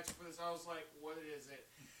the answer for this." I was like, "What is it?"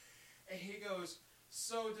 And he goes,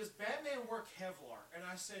 "So does Batman wear Kevlar?" And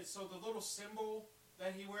I said, "So the little symbol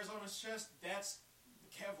that he wears on his chest, that's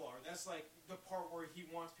Kevlar. That's like the part where he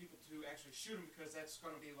wants people to actually shoot him because that's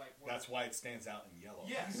going to be like. That's why it stands out in yellow.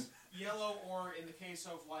 Yes, yellow, or in the case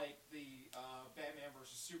of like the Batman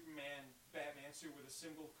versus Superman Batman suit where the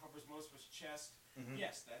symbol covers most of his chest. Mm-hmm.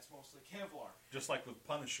 Yes, that's mostly Kevlar. Just like with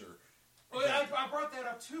Punisher. Well, I brought that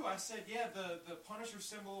up too. I said, yeah, the Punisher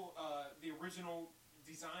symbol, the original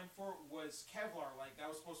design for it was Kevlar. Like that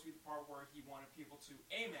was supposed to be the part where he wanted people to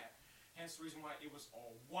aim at. Hence the reason why it was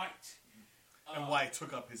all white. And why it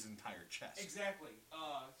took up his entire chest. Exactly.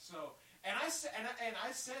 And I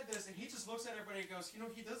said this, and he just looks at everybody and goes, you know,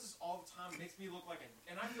 he does this all the time. It makes me look like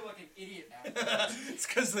and I feel like an idiot after. It's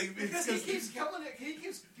because he keeps coming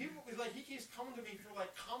to me for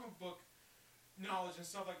like comic book knowledge and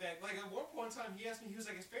stuff like that. Like at one point in time, he asked me, he was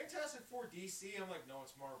like, "Is Fantastic Four DC?" I'm like, "No,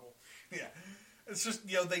 it's Marvel." Yeah, it's just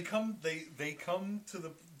they come to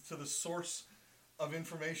the source of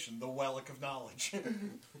information, the Wellick of knowledge.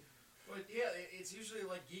 But yeah, it's usually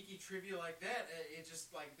like geeky trivia like that. It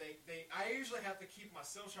just like I usually have to keep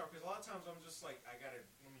myself sharp because a lot of times I'm just like,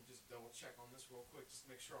 let me just double check on this real quick just to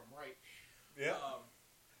make sure I'm right. Yeah.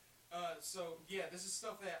 So yeah, this is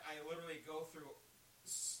stuff that I literally go through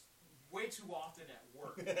way too often at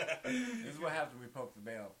work. This is what happens when we poke the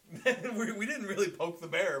bear. we didn't really poke the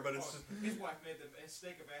bear, but it's just... His wife made the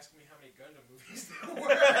mistake of asking me how many Gundam movies there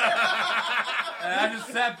were. And I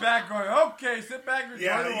just sat back going, okay, sit back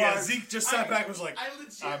and Zeke just sat back and was like... I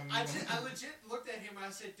legit looked at him and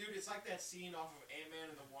I said, dude, it's like that scene off of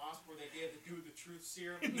Ant-Man and the Wasp where they gave the dude the truth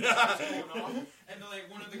serum and he was going off. And they're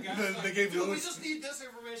like, one of the guys was like, dude, we just need this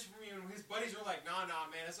information from you. And his buddies are like, nah,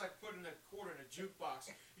 man, it's like putting a quarter in a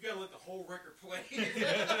jukebox. You gotta let the whole record play.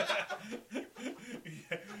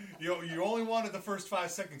 You only wanted the first 5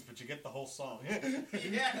 seconds, but you get the whole song.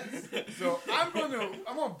 Yes. So I'm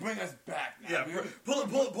gonna bring us back now. Yeah,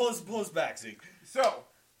 pull us back, Zeke. So,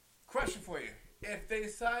 question for you: if they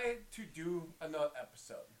decide to do another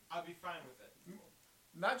episode, I'll be fine with it.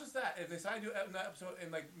 Not just that, if they decide to do another episode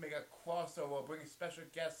and like make a crossover, or bring special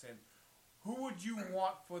guests in, who would you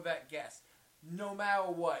want for that guest? No matter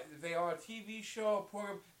what, if they are a TV show,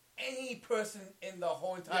 program, any person in the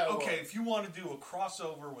whole entire world. Okay, if you want to do a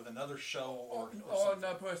crossover with another show or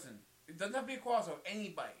another person, it doesn't have to be a crossover.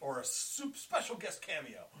 Anybody or a special guest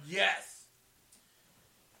cameo. Yes.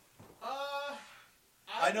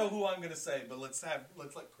 I know who I'm going to say, but let's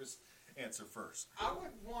let Chris answer first. I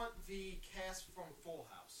would want the cast from Full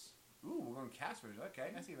House. Ooh, we're going casters.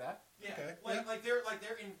 Okay, I see that. Yeah, okay. Like they're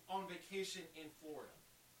on vacation in Florida.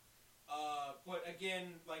 But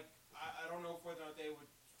again, like I don't know whether or not they would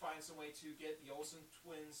find some way to get the Olsen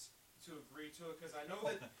twins to agree to it because I know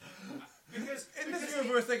that because in this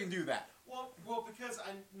universe they can do that. Well, because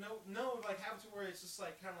I know like have to where it's just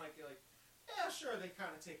like kind of like yeah, sure they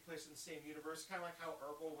kind of take place in the same universe, kind of like how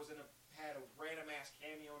Urkel had a random ass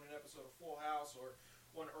cameo in an episode of Full House, or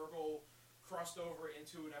when Urkel crossed over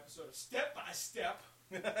into an episode of Step by Step.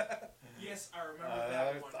 Yes, I remember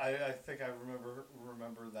that one. I think I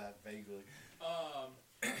remember that vaguely.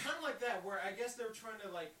 Kind of like that, where I guess they were trying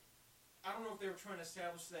to like, I don't know if they were trying to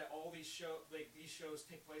establish that all these shows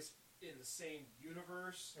take place in the same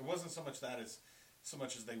universe. It wasn't so much as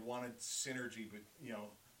they wanted synergy, but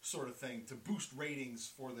sort of thing to boost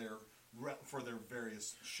ratings for their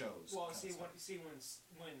various shows. Well,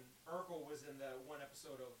 when Urkel was in the one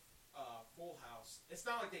episode of Full House, it's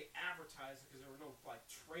not like they advertised it because there were no like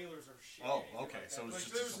trailers or shit. Oh, okay, so it was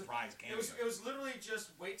just a surprise cameo. It was literally just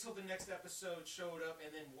wait till the next episode showed up and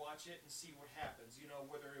then watch it and see what happens.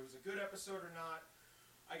 Whether it was a good episode or not.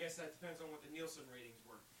 I guess that depends on what the Nielsen ratings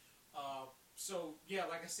were. So yeah,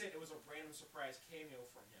 like I said, it was a random surprise cameo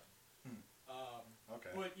from him. Okay.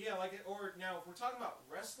 But yeah, or now if we're talking about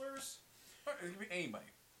wrestlers, it could be anybody.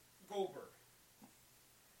 Goldberg.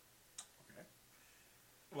 Okay.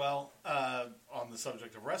 Well, on the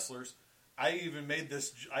subject of wrestlers, I even made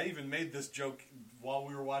this joke while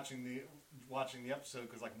we were watching the episode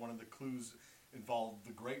because like one of the clues involved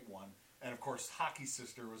the Great One, and of course Hockey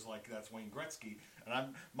Sister was like that's Wayne Gretzky,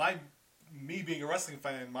 and me being a wrestling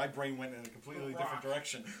fan, my brain went in a completely different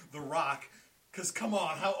direction. The Rock. Because come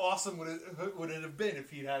on, how awesome would it have been if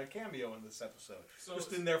he'd had a cameo in this episode? So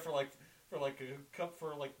just in there for 1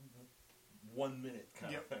 minute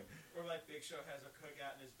kind of thing. Or like Big Show has a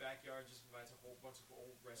cookout in his backyard, just invites a whole bunch of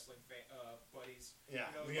old wrestling buddies. Yeah,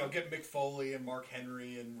 get Mick Foley and Mark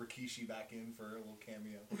Henry and Rikishi back in for a little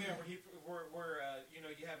cameo. Yeah, where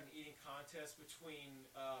you have an eating contest between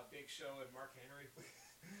Big Show and Mark Henry.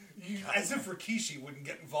 As if Rikishi wouldn't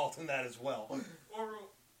get involved in that as well. Or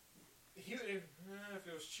if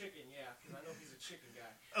it was chicken, yeah, because I know he's a chicken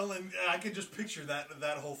guy. Oh, and I could just picture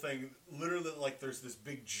that whole thing. Literally, like there's this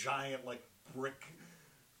big giant like brick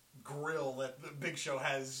grill that the Big Show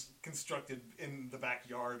has constructed in the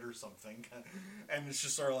backyard or something, and it's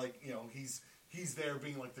just sort of like, you know, he's there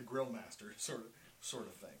being like the grill master sort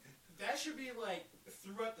of thing. That should be like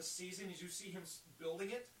throughout the season as you see him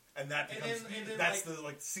building it. And that becomes and then that's like, the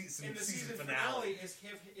like season finale is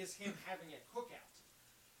him having a cookout,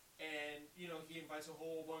 and you know he invites a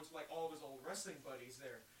whole bunch like all of his old wrestling buddies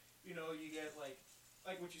there. You know you get like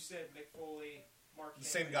what you said, Mick Foley, Mark. The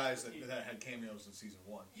same guys that had cameos in season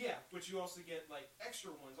 1. Yeah, but you also get like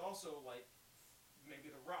extra ones, also like maybe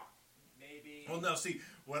The Rock, maybe. Well, no, see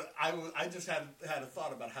what I just had a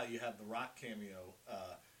thought about how you had The Rock cameo.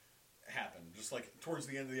 Happen just like towards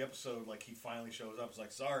the end of the episode, like he finally shows up. It's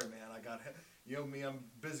like, sorry man, I got, you know me, I'm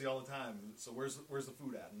busy all the time, so where's the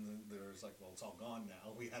food at? And then there's like, well, it's all gone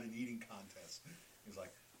now. We had an eating contest. He's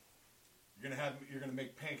like, you're gonna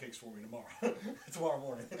make pancakes for me tomorrow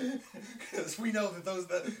morning, because we know that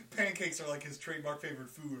the pancakes are like his trademark favorite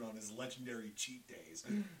food on his legendary cheat days.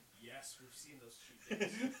 Yes, we've seen those cheat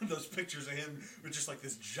days. Those pictures of him with just like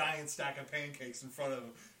this giant stack of pancakes in front of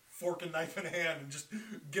him, fork and knife in hand, and just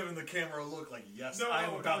giving the camera a look like, yes, I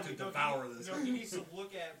am about to devour this. No, he needs to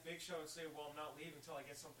look at Big Show and say, well, I'm not leaving until I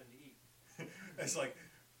get something to eat. It's like,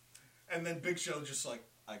 and then Big Show just like,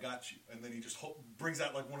 I got you. And then he just brings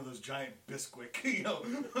out like one of those giant Bisquick, you know,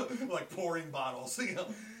 like pouring bottles, you know.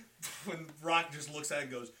 When Rock just looks at it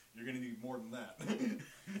and goes, you're going to need more than that.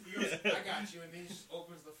 He goes, I got you. And then he just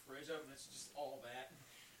opens the fridge up and it's just all that.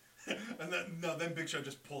 And then Big Show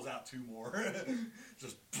just pulls out 2 more.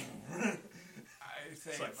 Just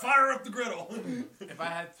it's like, fire up the griddle. If I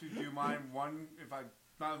had to do mine, if I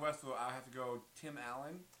not a wrestler, I have to go Tim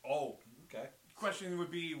Allen. Oh, okay. Question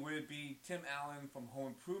would it be Tim Allen from Home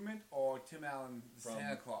Improvement or Tim Allen from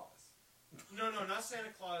Santa Claus? No, not Santa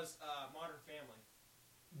Claus. Modern Family.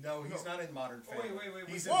 No, he's not in Modern Family. Wait.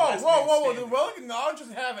 He's Whoa! The Rolling Knowledge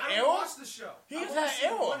just have I Arrow? watched the show. He just had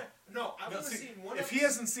Arrow. I've only seen one. If he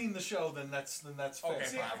hasn't seen the show, then that's fair. Okay,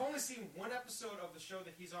 see, I've only seen one episode of the show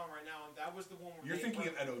that he's on right now, and that was the one where you're thinking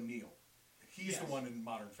of Ed O'Neill. He's the one in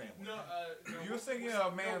Modern Family. No, you're thinking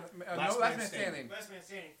of Last Man Standing. Last Man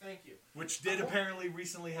Standing. Thank you. Which did apparently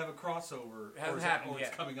recently have a crossover. It hasn't happened yet.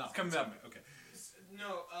 It's coming up. It's coming up. Okay.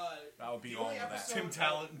 No, that would be all of that.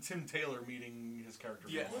 Tim Taylor meeting his character.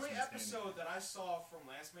 Yeah. The only episode that I saw from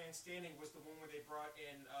Last Man Standing was the one where they brought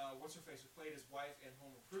in what's her face, who played his wife in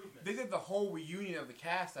Home Improvement. They did the whole reunion of the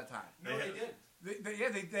cast that time. No, they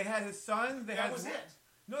didn't. They had his son. That was it.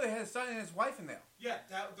 No, they had his son and his wife in there. Yeah,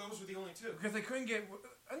 those were the only 2. Because they couldn't get.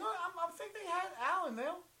 No, I think they had Al in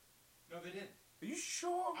there. No, they didn't. Are you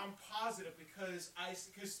sure? I'm positive because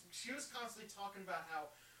she was constantly talking about how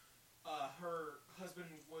her husband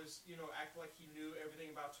was, acting like he knew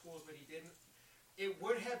everything about tools, but he didn't. It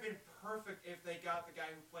would have been perfect if they got the guy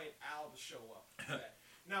who played Al to show up.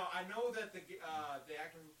 Now, I know that the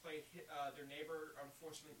actor who played their neighbor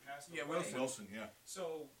unfortunately passed away. Yeah, Wilson, yeah.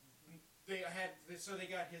 So they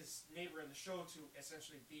got his neighbor in the show to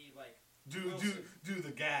essentially be like do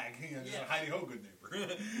the gag, just a Heidi Ho good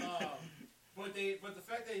neighbor. But the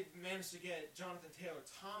fact they managed to get Jonathan Taylor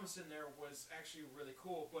Thomas in there was actually really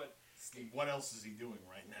cool. But what else is he doing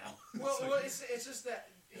right now? Well, it's just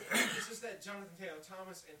that Jonathan Taylor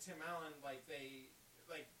Thomas and Tim Allen,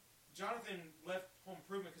 Jonathan left Home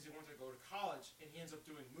Improvement because he wanted to go to college, and he ends up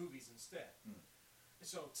doing movies instead. And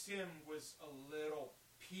so Tim was a little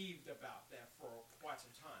peeved about that for quite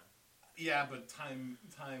some time. Yeah, but time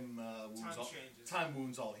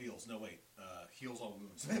wounds all heals. No, wait, heals all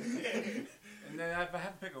wounds. And then if I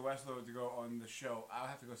have to pick a wrestler to go on the show, I'll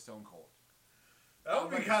have to go Stone Cold. That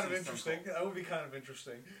would be kind of interesting.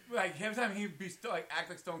 Like every time he'd be act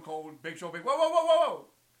like Stone Cold, Big Show, whoa,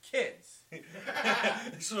 kids.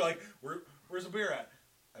 So like, where's the beer at?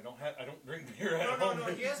 I don't drink beer at home. No,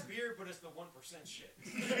 he has beer, but it's the 1% shit.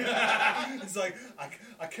 It's like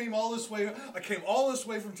I came all this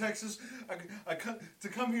way from Texas. I to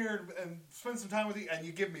come here and spend some time with you, and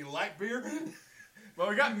you give me light beer. Well,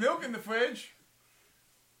 we got milk in the fridge.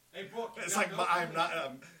 Hey, book. It's like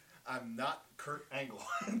I'm not Kurt Angle.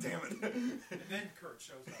 Damn it. And then Kurt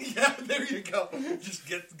shows up. Yeah, there you go. Just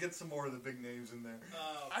get some more of the big names in there.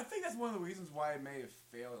 I think that's one of the reasons why it may have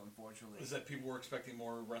failed, unfortunately. Is that people were expecting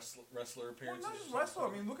more wrestler appearances? Well, not just wrestler.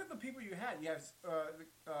 I mean, look at the people you had. You have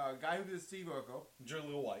the guy who did Steve Urkel.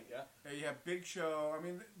 Jaleel White, yeah. You have Big Show. I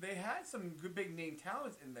mean, they had some good big name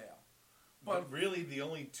talents in there. But really, the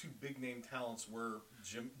only 2 big name talents were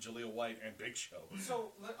Jaleel White and Big Show.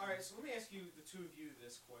 So, all right. So let me ask you, the 2 of you,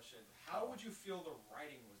 this question: how would you feel the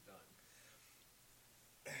writing was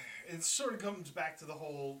done? It sort of comes back to the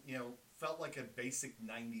whole, felt like a basic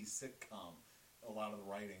 '90s sitcom. A lot of the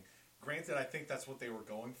writing, Granted, I think that's what they were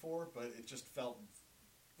going for, but it just felt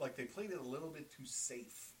like they played it a little bit too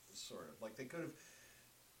safe, sort of. Like they could have,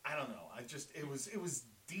 I don't know. It was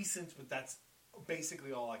decent, but that's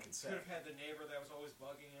basically all I could say. Could have had the neighbor that was always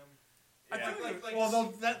bugging him. Yeah.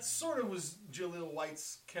 Although that sort of was Jaleel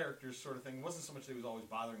White's character sort of thing. It wasn't so much that he was always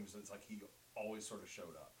bothering him, it's like he always sort of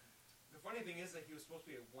showed up. The funny thing is that he was supposed to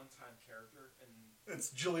be a one-time character, and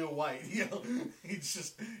it's Jaleel White. You know,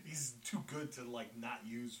 he's too good to like not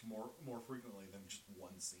use more frequently than just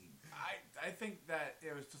one scene. I think that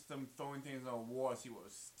it was just them throwing things on a wall to see what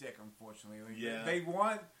would stick. Unfortunately, yeah, they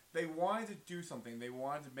wanted to do something. They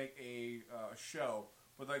wanted to make a show,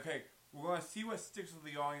 but like, hey, we're going to see what sticks with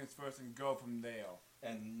the audience first and go from there.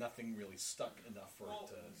 And nothing really stuck enough for it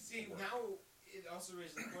to see. Work. Now it also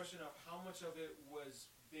raises the question of how much of it was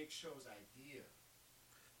Big Show's idea.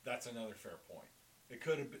 That's another fair point. It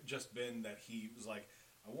could have just been that he was like,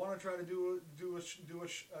 I want to try to do a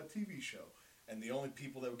TV show, and the only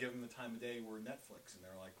people that would give him the time of day were Netflix, and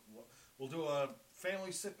they're like, we'll do a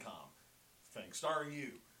family sitcom thing starring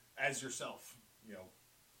you as yourself, you know.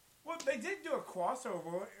 Well, they did do a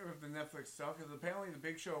crossover with the Netflix stuff, because apparently the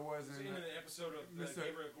Big Show was in an episode of Mr.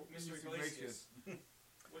 Iglesias,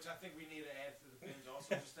 which I think we need to add to the binge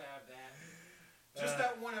also, just to have that. Just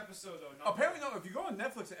that one episode, though. Apparently, no. If you go on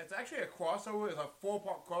Netflix, it's actually a crossover. It's a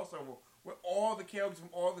 4-part crossover with all the characters from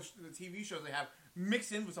all the TV shows they have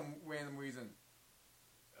mixed in for some random reason.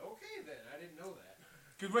 Okay, then. I didn't know that.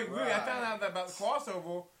 Because really, I found out about the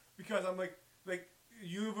crossover because I'm like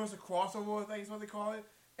Universal crossover, I think is what they call it.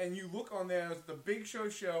 And you look on there, it's the Big Show,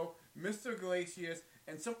 Mr. Iglesias,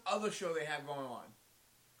 and some other show they have going on.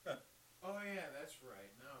 Oh yeah, that's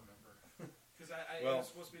right. Now I remember. Because it was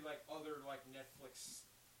supposed to be like other like Netflix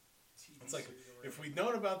TV it's like, series. If we'd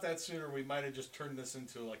known about that sooner, we might have just turned this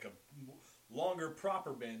into like a longer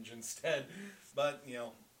proper binge instead. But you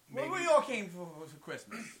know, maybe... well, we all came for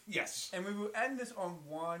Christmas. Yes, and we will end this on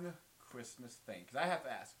one Christmas thing. Because I have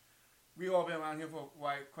to ask. We've all been around here for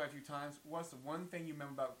quite a few times. What's the one thing you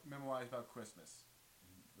memorize about Christmas?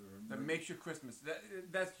 That makes your Christmas.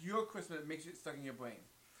 That's your Christmas that makes it stuck in your brain.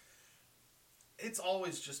 It's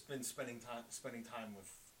always just been spending time with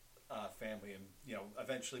family, and you know,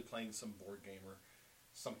 eventually playing some board game or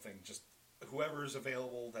something. Just whoever is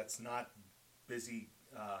available that's not busy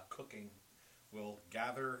cooking will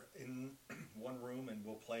gather in one room and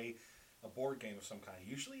we'll play a board game of some kind.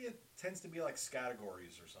 Usually it tends to be like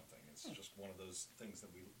categories or something. It's just one of those things that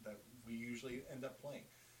we usually end up playing.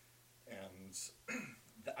 And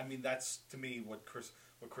I mean, that's to me what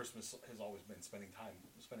Christmas has always been, spending time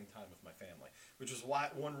with my family, which is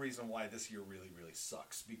one reason why this year really, really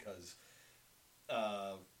sucks, because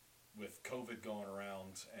with COVID going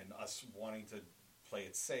around and us wanting to play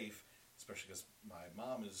it safe, especially because my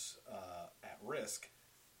mom is at risk,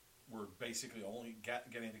 we're basically only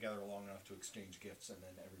getting together long enough to exchange gifts, and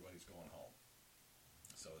then everybody's going home.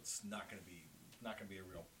 So it's not going to be a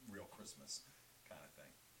real Christmas kind of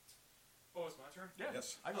thing. Oh, it's my turn? Yeah.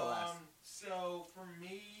 Yes. I go last. So for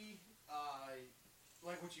me,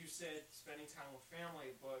 like what you said, spending time with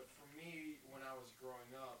family. But for me, when I was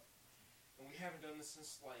growing up, and we haven't done this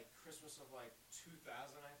since like Christmas of like 2000,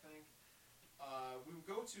 I think. We would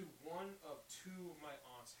go to one of two of my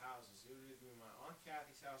aunt's houses. It would either be my Aunt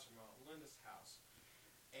Kathy's house or my Aunt Linda's house.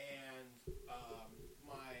 And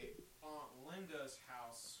my Aunt Linda's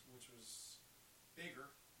house, which was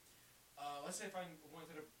bigger, let's say if I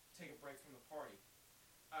wanted to take a break from the party,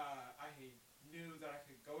 I knew that I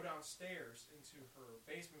could go downstairs into her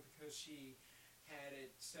basement because she had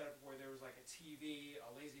it set up where there was like a TV,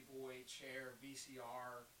 a Lazy Boy chair,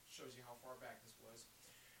 VCR, shows you how far back this was,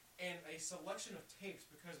 and a selection of tapes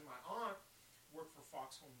because my aunt worked for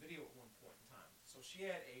Fox Home Video at one point in time. So she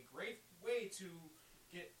had a great way to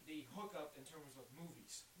get the hookup in terms of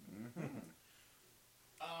movies. Mm-hmm.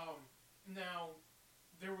 Now,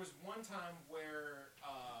 there was one time where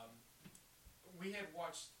we had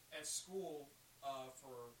watched at school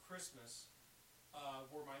for Christmas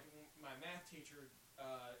where my math teacher,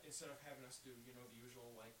 instead of having us do, the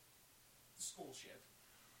usual, like, school shit,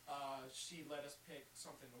 she let us pick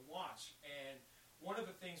something to watch. And one of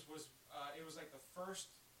the things was, it was like the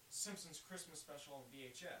first Simpsons Christmas special on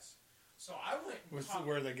VHS. So I went and popped...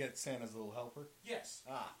 where they get Santa's Little Helper? Yes.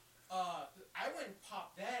 I went and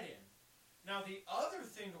popped that in. Now, the other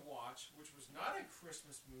thing to watch, which was not a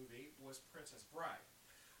Christmas movie, was Princess Bride.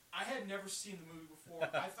 I had never seen the movie before.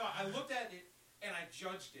 I looked at it, and I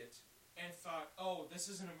judged it, and thought, oh, this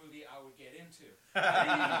isn't a movie I would get into.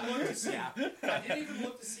 I didn't even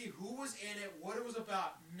look to see who was in it, what it was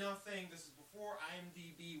about, nothing. This is before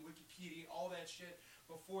IMDb, Wikipedia, all that shit,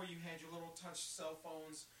 before you had your little touch cell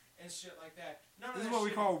phones and shit like that. This is what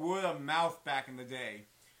we call word of mouth back in the day.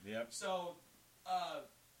 Yep. So,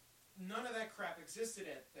 none of that crap existed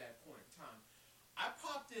at that point in time. I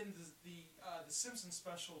popped in the Simpsons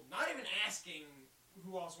special, not even asking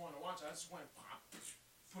who else wanted to watch it. I just went, pop,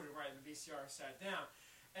 put it right in the VCR, sat down.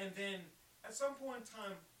 And then, at some point in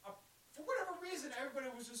time, for whatever reason,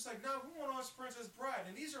 everybody was just like, no, we want to watch Princess Bride.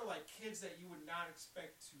 And these are like kids that you would not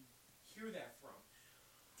expect to hear that from.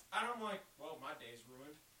 And I'm like, well, my day's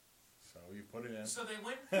ruined. So you put it in. So they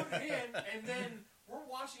went and put it in, and then we're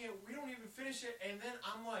watching it, we don't even finish it, and then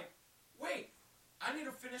I'm like, wait, I need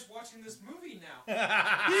to finish watching this movie now.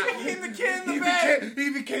 He became the kid in the bed.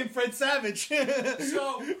 He became Fred Savage.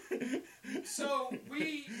 So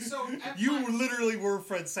you literally were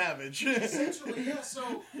Fred Savage. Essentially, yeah.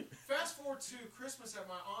 So fast forward to Christmas at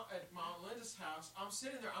my aunt Linda's house. I'm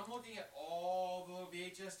sitting there. I'm looking at all the little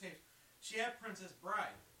VHS tapes. She had Princess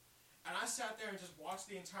Bride, and I sat there and just watched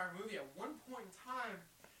the entire movie. At one point in time,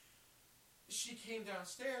 she came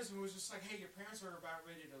downstairs and was just like, "Hey, your parents are about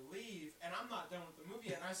ready to leave, and I'm not done with the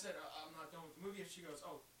movie." And I said, "I'm not done with the movie." And she goes,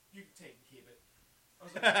 "Oh, you can take and keep it." I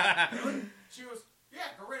was like, "Really?" She goes,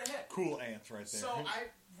 "Yeah, go right ahead." Cool ants right there. So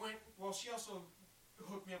I went. Well, she also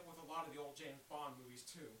hooked me up with a lot of the old James Bond movies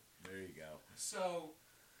too. There you go. So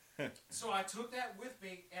I took that with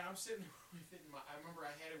me, and I'm sitting with it in my. I remember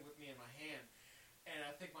I had it with me in my hand, and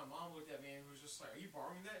I think my mom looked at me and was just like, "Are you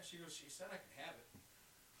borrowing that?" And she goes, "She said I could have it."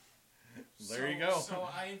 There you go. So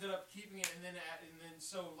I ended up keeping it, and then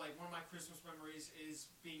so like one of my Christmas memories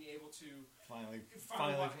is being able to finally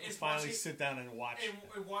watching, sit down and watch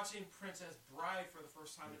and watching Princess Bride for the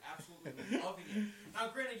first time and absolutely loving it.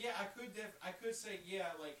 Now, granted, yeah, I could say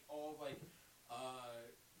yeah, like all like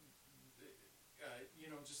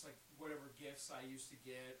just like whatever gifts I used to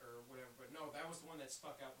get or whatever, but no, that was the one that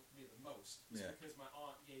stuck out with me the most. It's because my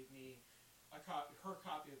aunt gave me her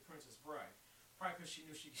copy of Princess Bride. Probably because she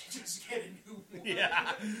knew she could just get a new one.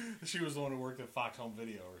 Yeah, she was the one who worked at Fox Home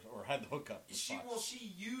Video or had the hookup. She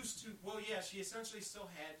used to. Well, yeah, she essentially still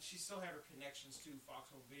had her connections to Fox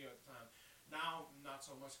Home Video at the time. Now, not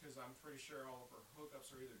so much because I'm pretty sure all of her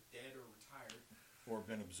hookups are either dead or retired, or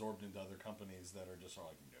been absorbed into other companies that are just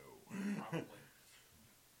like no, probably.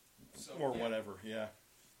 So, or whatever. Yeah.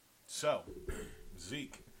 So,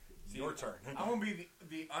 Zeke, your turn. I'm gonna be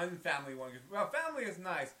the unfamily one. Well, family is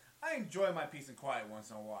nice. I enjoy my peace and quiet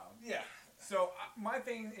once in a while. Yeah. So my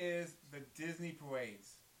thing is the Disney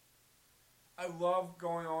parades. I love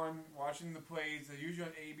going on watching the parades. They're usually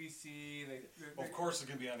on ABC. Of course, it's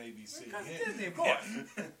gonna be on ABC. Because Disney, of course.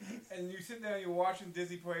 And you sit there and you're watching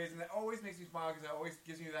Disney parades, and it always makes me smile because it always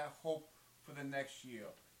gives you that hope for the next year.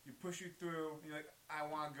 You push you through. You're like, I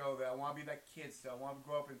want to go there. I want to be that kid still. I want to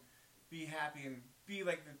grow up and be happy and be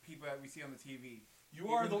like the people that we see on the TV. You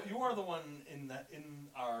are the one in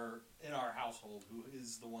our household who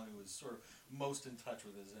is the one who is sort of most in touch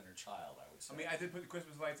with his inner child, I would say. I mean, I did put the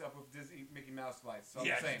Christmas lights up with Disney Mickey Mouse lights. So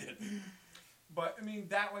yeah, I'm saying. you did. But I mean,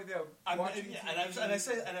 that way there. And I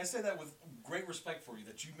say that with great respect for you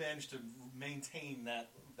that you managed to maintain that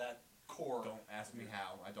core. Don't ask me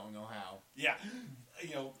how. I don't know how. Yeah,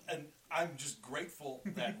 and I'm just grateful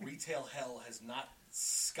that retail hell has not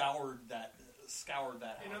scoured that.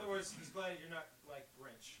 In other words, he's glad you're not like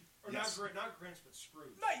Grinch. Or yes. not Grinch, but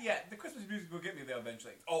Scrooge. Not yet. The Christmas music will get me there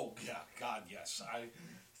eventually. Oh, yeah. God, yes. I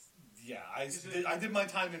did my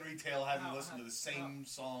time in retail having listened to the same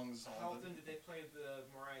songs. How often did they play the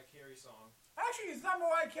Mariah Carey song? Actually, it's not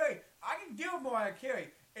Mariah Carey. I can deal with Mariah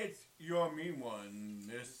Carey. It's Your Mean One,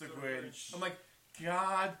 Mr. Grinch. I'm like,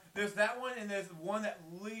 God. There's that one, and there's one that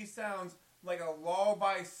really sounds like a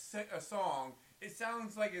lullaby song. It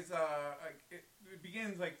sounds like it's it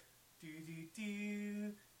begins like do do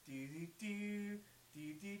do do do do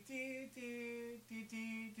do do do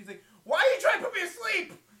do. He's like, why are you trying to put me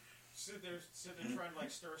asleep? Sit there trying to like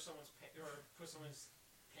stir someone's paint or put someone's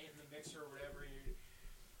paint in the mixer or whatever. And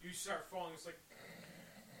you start falling. It's like,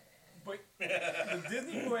 but the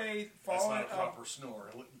Disney parade that's following not a proper snore.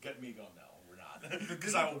 Get me going. No, we're not,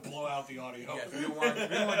 because I will blow out the audio. Yes, we don't want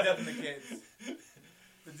death in the kids.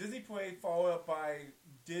 The Disney parade followed up by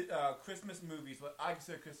Christmas movies. What I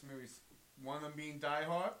consider Christmas movies. One of them being Die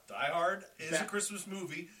Hard. Die Hard is a Christmas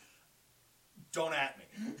movie. Don't at me.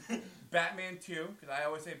 Batman 2, because I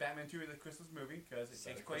always say Batman 2 is a Christmas movie because it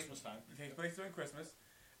takes place Christmas time. It takes place during Christmas.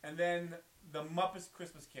 And then The Muppets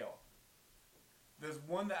Christmas Carol. There's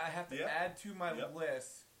one that I have to add to my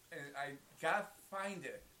list, and I gotta find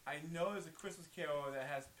it. I know there's a Christmas Carol that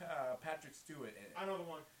has Patrick Stewart in it. I know the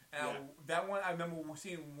one. That one I remember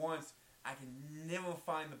seeing once. I can never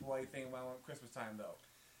find the bloody thing around Christmas time, though.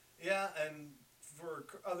 Yeah, and for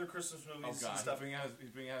other Christmas movies God, and stuff.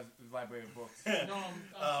 He's bringing out his library of books. No,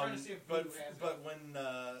 I'm trying to see if Voodoo has but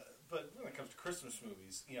when it comes to Christmas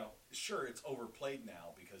movies, sure, it's overplayed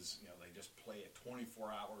now because they just play it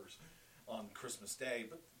 24 hours on Christmas Day.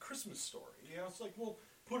 But Christmas Story, it's like, well,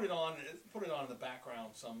 put it on in the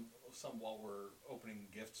background some while we're opening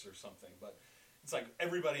gifts or something. But it's like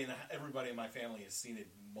everybody in my family has seen it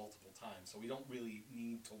multiple times, so we don't really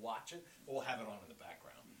need to watch it. But we'll have it on in the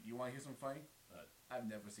background. You want to hear something funny? I've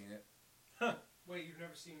never seen it. Huh. Wait, you've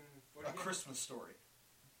never seen A Christmas Story?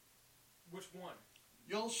 Which one?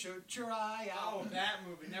 You'll shoot your eye out. Oh, that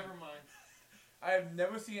movie. Never mind. I have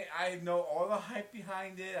never seen it. I know all the hype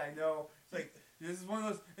behind it. I know it's like this is one of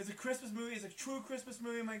those. It's a Christmas movie. It's a true Christmas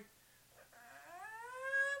movie. I'm like,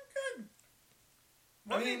 I'm good.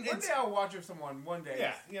 One day I'll watch it with someone. One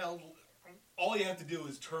day. Yeah, all you have to do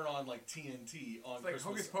is turn on like TNT on it's like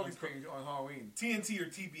Christmas. Hocus Pocus on Halloween. TNT or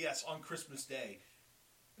TBS on Christmas Day.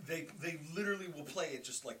 They literally will play it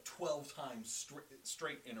just like 12 times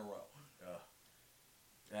straight in a row.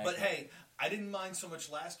 But hey, I didn't mind so much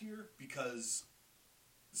last year because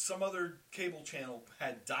some other cable channel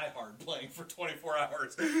had Die Hard playing for 24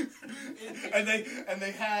 hours, and they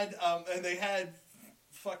had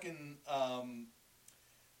fucking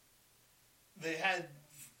they had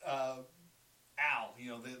Al,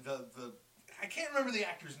 the I can't remember the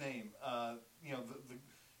actor's name,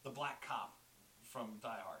 the black cop from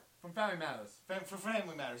Die Hard. From Family Matters. For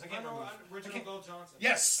Family Matters. I can't remember. Original Bill Johnson.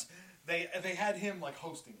 Yes! They had him like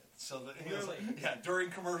hosting it, so that really? during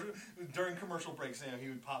commercial breaks, he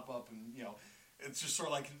would pop up, and it's just sort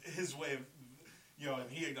of like his way of, and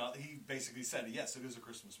he basically said, yes, it is a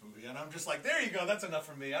Christmas movie, and I'm just like, there you go, that's enough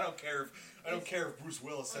for me. I don't care if Bruce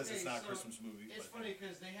Willis says it's not a Christmas movie. It's funny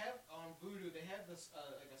because they have on Voodoo they have this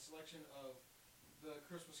like a selection of the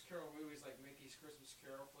Christmas Carol movies like Mickey's Christmas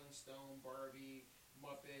Carol, Flintstone, Barbie,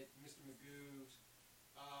 Muppet, Mr. Magoo's.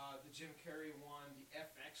 The Jim Carrey one, the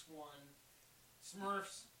FX one,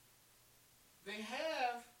 Smurfs. They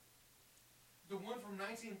have the one from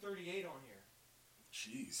 1938 on here.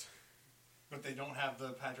 Jeez. But they don't have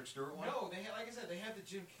the Patrick Stewart one? No, they have, like I said, they have the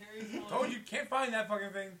Jim Carrey one. Told you, can't find that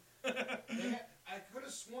fucking thing. I could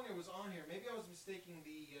have sworn it was on here. Maybe I was mistaking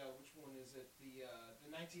the, which one is it? The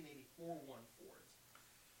 1984 one for it.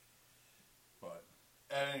 But,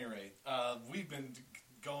 at any rate, we've been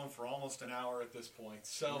going for almost an hour at this point,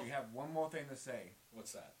 so we have one more thing to say.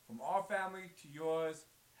 What's that? From our family to yours,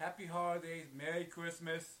 happy holidays, Merry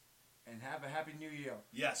Christmas, and have a happy New Year.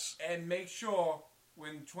 Yes. And make sure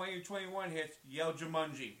when 2021 hits, yell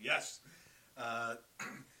Jumanji. Yes.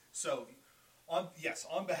 So, on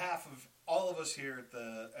behalf of all of us here at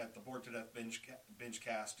the Bored to Death Binge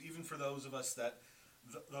Cast, even for those of us that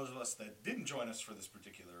didn't join us for this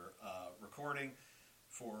particular recording,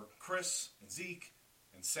 for Chris and Zeke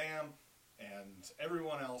and Sam and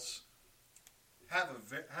everyone else, have a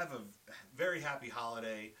very happy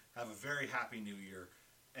holiday, have a very happy New Year,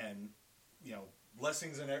 and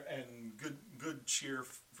blessings and good cheer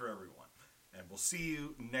for everyone. And we'll see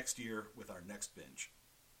you next year with our next binge.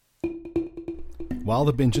 While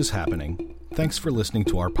the binge is happening, thanks for listening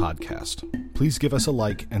to our podcast. Please give us a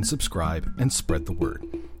like and subscribe and spread the word.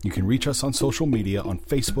 You can reach us on social media on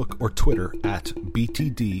Facebook or Twitter at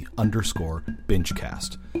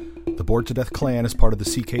BTD_BingeCast. The Bored to Death Clan is part of the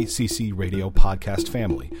CKCC Radio podcast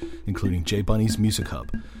family, including J Bunny's Music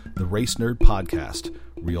Hub, the Race Nerd Podcast,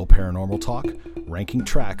 Real Paranormal Talk, Ranking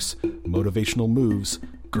Tracks, Motivational Moves,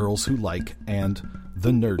 Girls Who Like, and The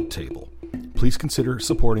Nerd Table. Please consider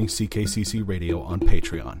supporting CKCC Radio on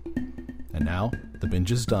Patreon. And now, the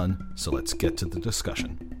binge is done, so let's get to the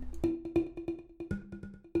discussion.